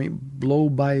point-by-point,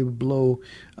 blow-by-blow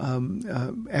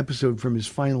episode from his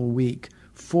final week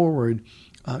forward,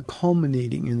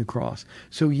 culminating in the cross.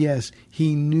 So yes,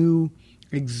 he knew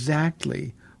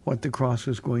exactly what the cross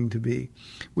was going to be.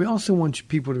 We also want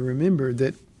people to remember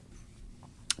that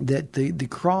the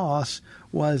cross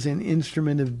was an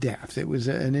instrument of death. It was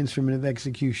an instrument of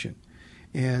execution.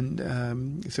 And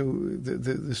so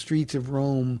the streets of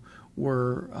Rome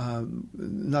were,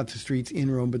 not the streets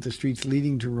in Rome, but the streets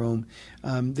leading to Rome,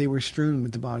 they were strewn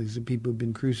with the bodies of people who had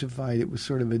been crucified. It was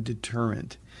sort of a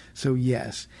deterrent. So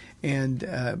yes, and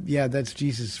that's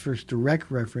Jesus' first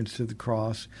direct reference to the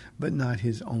cross, but not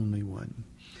his only one.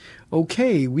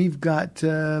 Okay, we've got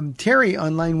Terry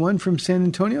on line 1 from San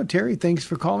Antonio. Terry, thanks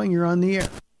for calling. You're on the air.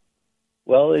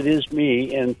 Well, it is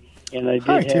me, and I did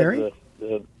Hi, have Terry.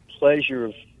 the pleasure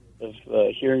of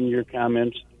hearing your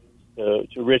comments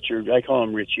to Richard. I call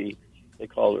him Richie. They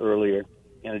called earlier.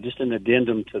 And just an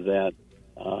addendum to that,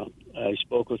 I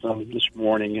spoke with him this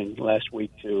morning and last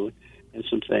week, too, and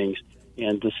some things.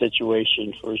 And the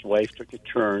situation for his wife took a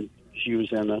turn. She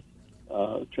was in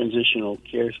a transitional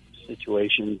care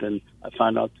situation. Then I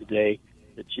found out today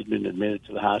that she'd been admitted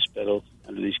to the hospital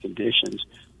under these conditions.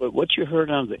 But what you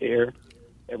heard on the air,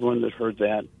 everyone that heard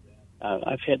that,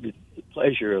 I've had the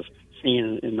pleasure of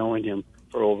seeing and knowing him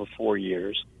for over 4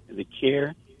 years. And the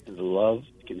care and the love,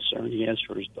 the concern he has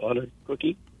for his daughter,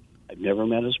 Cookie, I've never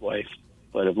met his wife,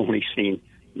 but I've only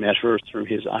met her through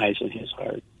his eyes and his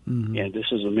heart. Mm-hmm. And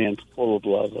this is a man full of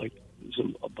love, like he's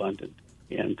abundant,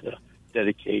 and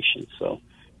dedication. So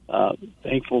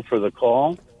thankful for the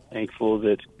call, thankful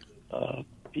that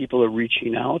people are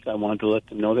reaching out. I wanted to let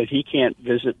them know that he can't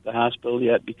visit the hospital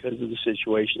yet because of the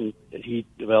situation that he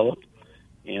developed.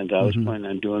 And I was planning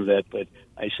on doing that, but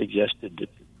I suggested that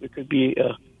there could be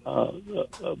a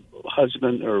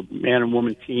husband or man and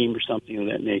woman team or something of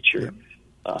that nature.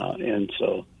 Yep. And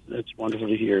so that's wonderful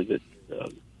to hear that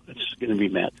it's going to be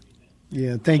met.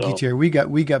 Yeah, thank you, Terry. We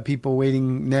got people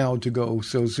waiting now to go.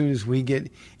 So as soon as we get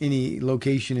any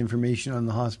location information on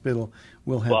the hospital,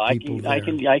 we'll have people there. I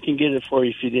can get it for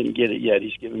you if you didn't get it yet.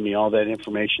 He's given me all that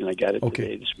information. I got it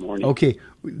today, this morning. Okay,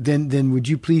 then would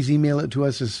you please email it to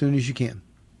us as soon as you can?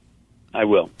 I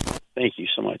will. Thank you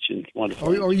so much, and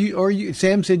wonderful. Or you.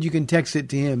 Sam said you can text it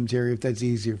to him, Terry, if that's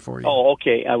easier for you. Oh,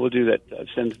 okay. I will do that.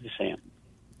 Send it to Sam.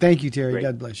 Thank you, Terry. Great.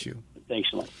 God bless you.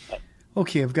 Thanks so much. Bye.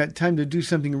 Okay, I've got time to do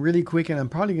something really quick, and I'm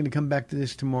probably going to come back to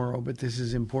this tomorrow, but this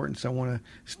is important, so I want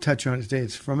to touch on it today.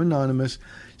 It's from Anonymous.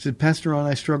 It said, Pastor Ron,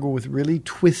 I struggle with really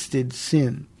twisted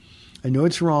sin. I know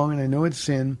it's wrong, and I know it's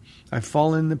sin. I've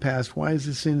fallen in the past. Why is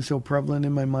the sin so prevalent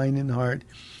in my mind and heart?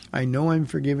 I know I'm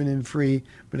forgiven and free,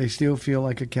 but I still feel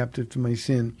like a captive to my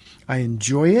sin. I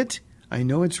enjoy it. I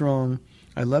know it's wrong.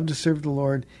 I love to serve the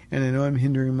Lord, and I know I'm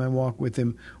hindering my walk with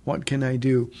Him. What can I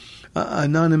do?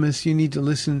 Anonymous, you need to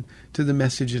listen to the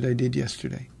message that I did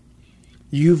yesterday.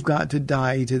 You've got to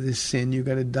die to this sin. You've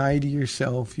got to die to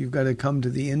yourself. You've got to come to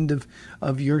the end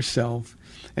of yourself,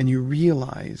 and you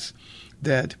realize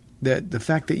that the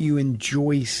fact that you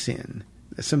enjoy sin,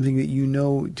 something that you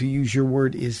know, to use your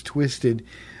word, is twisted.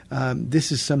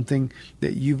 This is something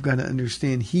that you've got to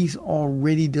understand. He's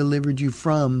already delivered you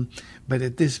from, but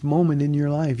at this moment in your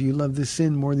life, you love the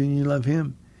sin more than you love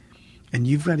Him. And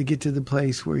you've got to get to the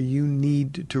place where you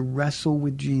need to wrestle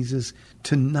with Jesus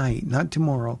tonight, not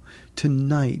tomorrow,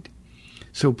 tonight.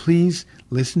 So please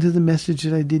listen to the message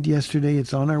that I did yesterday.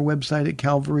 It's on our website at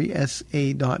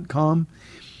calvarysa.com.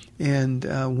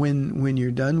 And when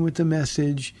you're done with the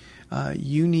message,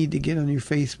 you need to get on your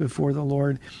face before the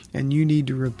Lord, and you need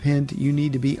to repent. You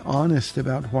need to be honest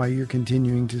about why you're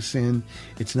continuing to sin.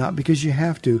 It's not because you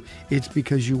have to. It's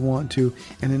because you want to.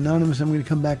 And Anonymous, I'm going to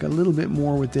come back a little bit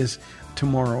more with this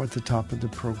tomorrow at the top of the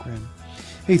program.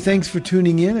 Hey, thanks for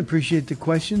tuning in. I appreciate the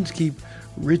questions. Keep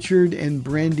Richard and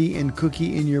Brandy and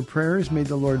Cookie in your prayers. May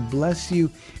the Lord bless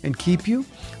you and keep you.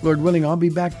 Lord willing, I'll be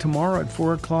back tomorrow at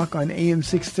 4 o'clock on AM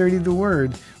 630 The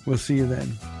Word. We'll see you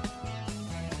then.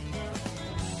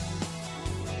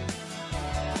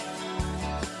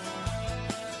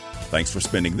 Thanks for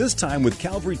spending this time with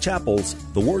Calvary Chapel's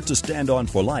The Word to Stand On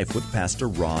for Life with Pastor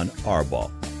Ron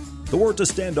Arbaugh. The Word to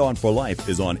Stand On for Life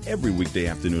is on every weekday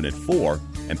afternoon at 4,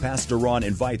 and Pastor Ron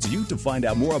invites you to find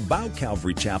out more about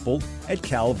Calvary Chapel at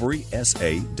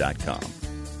calvarysa.com.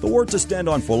 The Word to Stand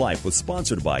On for Life was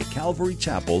sponsored by Calvary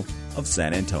Chapel of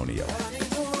San Antonio.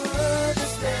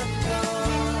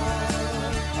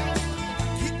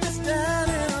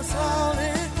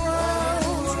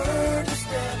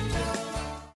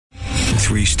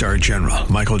 Three-star General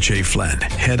Michael J. Flynn,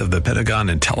 head of the Pentagon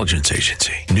Intelligence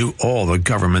Agency, knew all the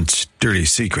government's dirty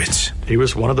secrets. He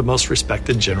was one of the most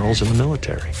respected generals in the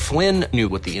military. Flynn knew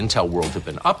what the intel world had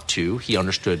been up to. He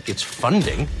understood its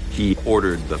funding. He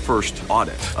ordered the first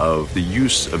audit of the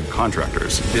use of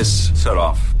contractors. This set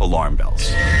off alarm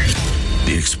bells.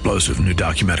 The explosive new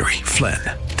documentary, Flynn,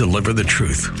 Deliver the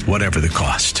Truth, Whatever the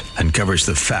Cost, uncovers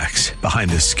the facts behind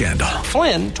this scandal.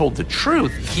 Flynn told the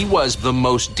truth. He was the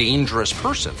most dangerous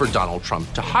person for Donald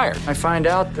Trump to hire. I find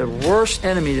out the worst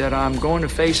enemy that I'm going to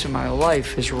face in my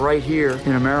life is right here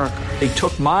in America. They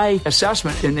took my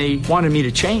assessment and they wanted me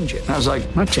to change it. And I was like,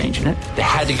 I'm not changing it. They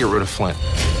had to get rid of Flynn.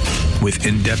 With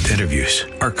in-depth interviews,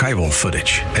 archival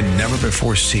footage, and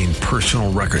never-before-seen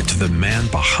personal records of the man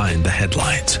behind the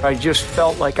headlines. I just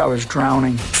felt like I was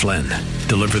drowning. Flynn,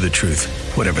 Deliver the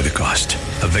Truth, Whatever the Cost.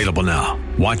 Available now.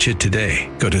 Watch it today.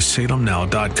 Go to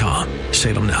salemnow.com.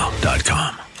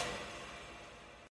 salemnow.com.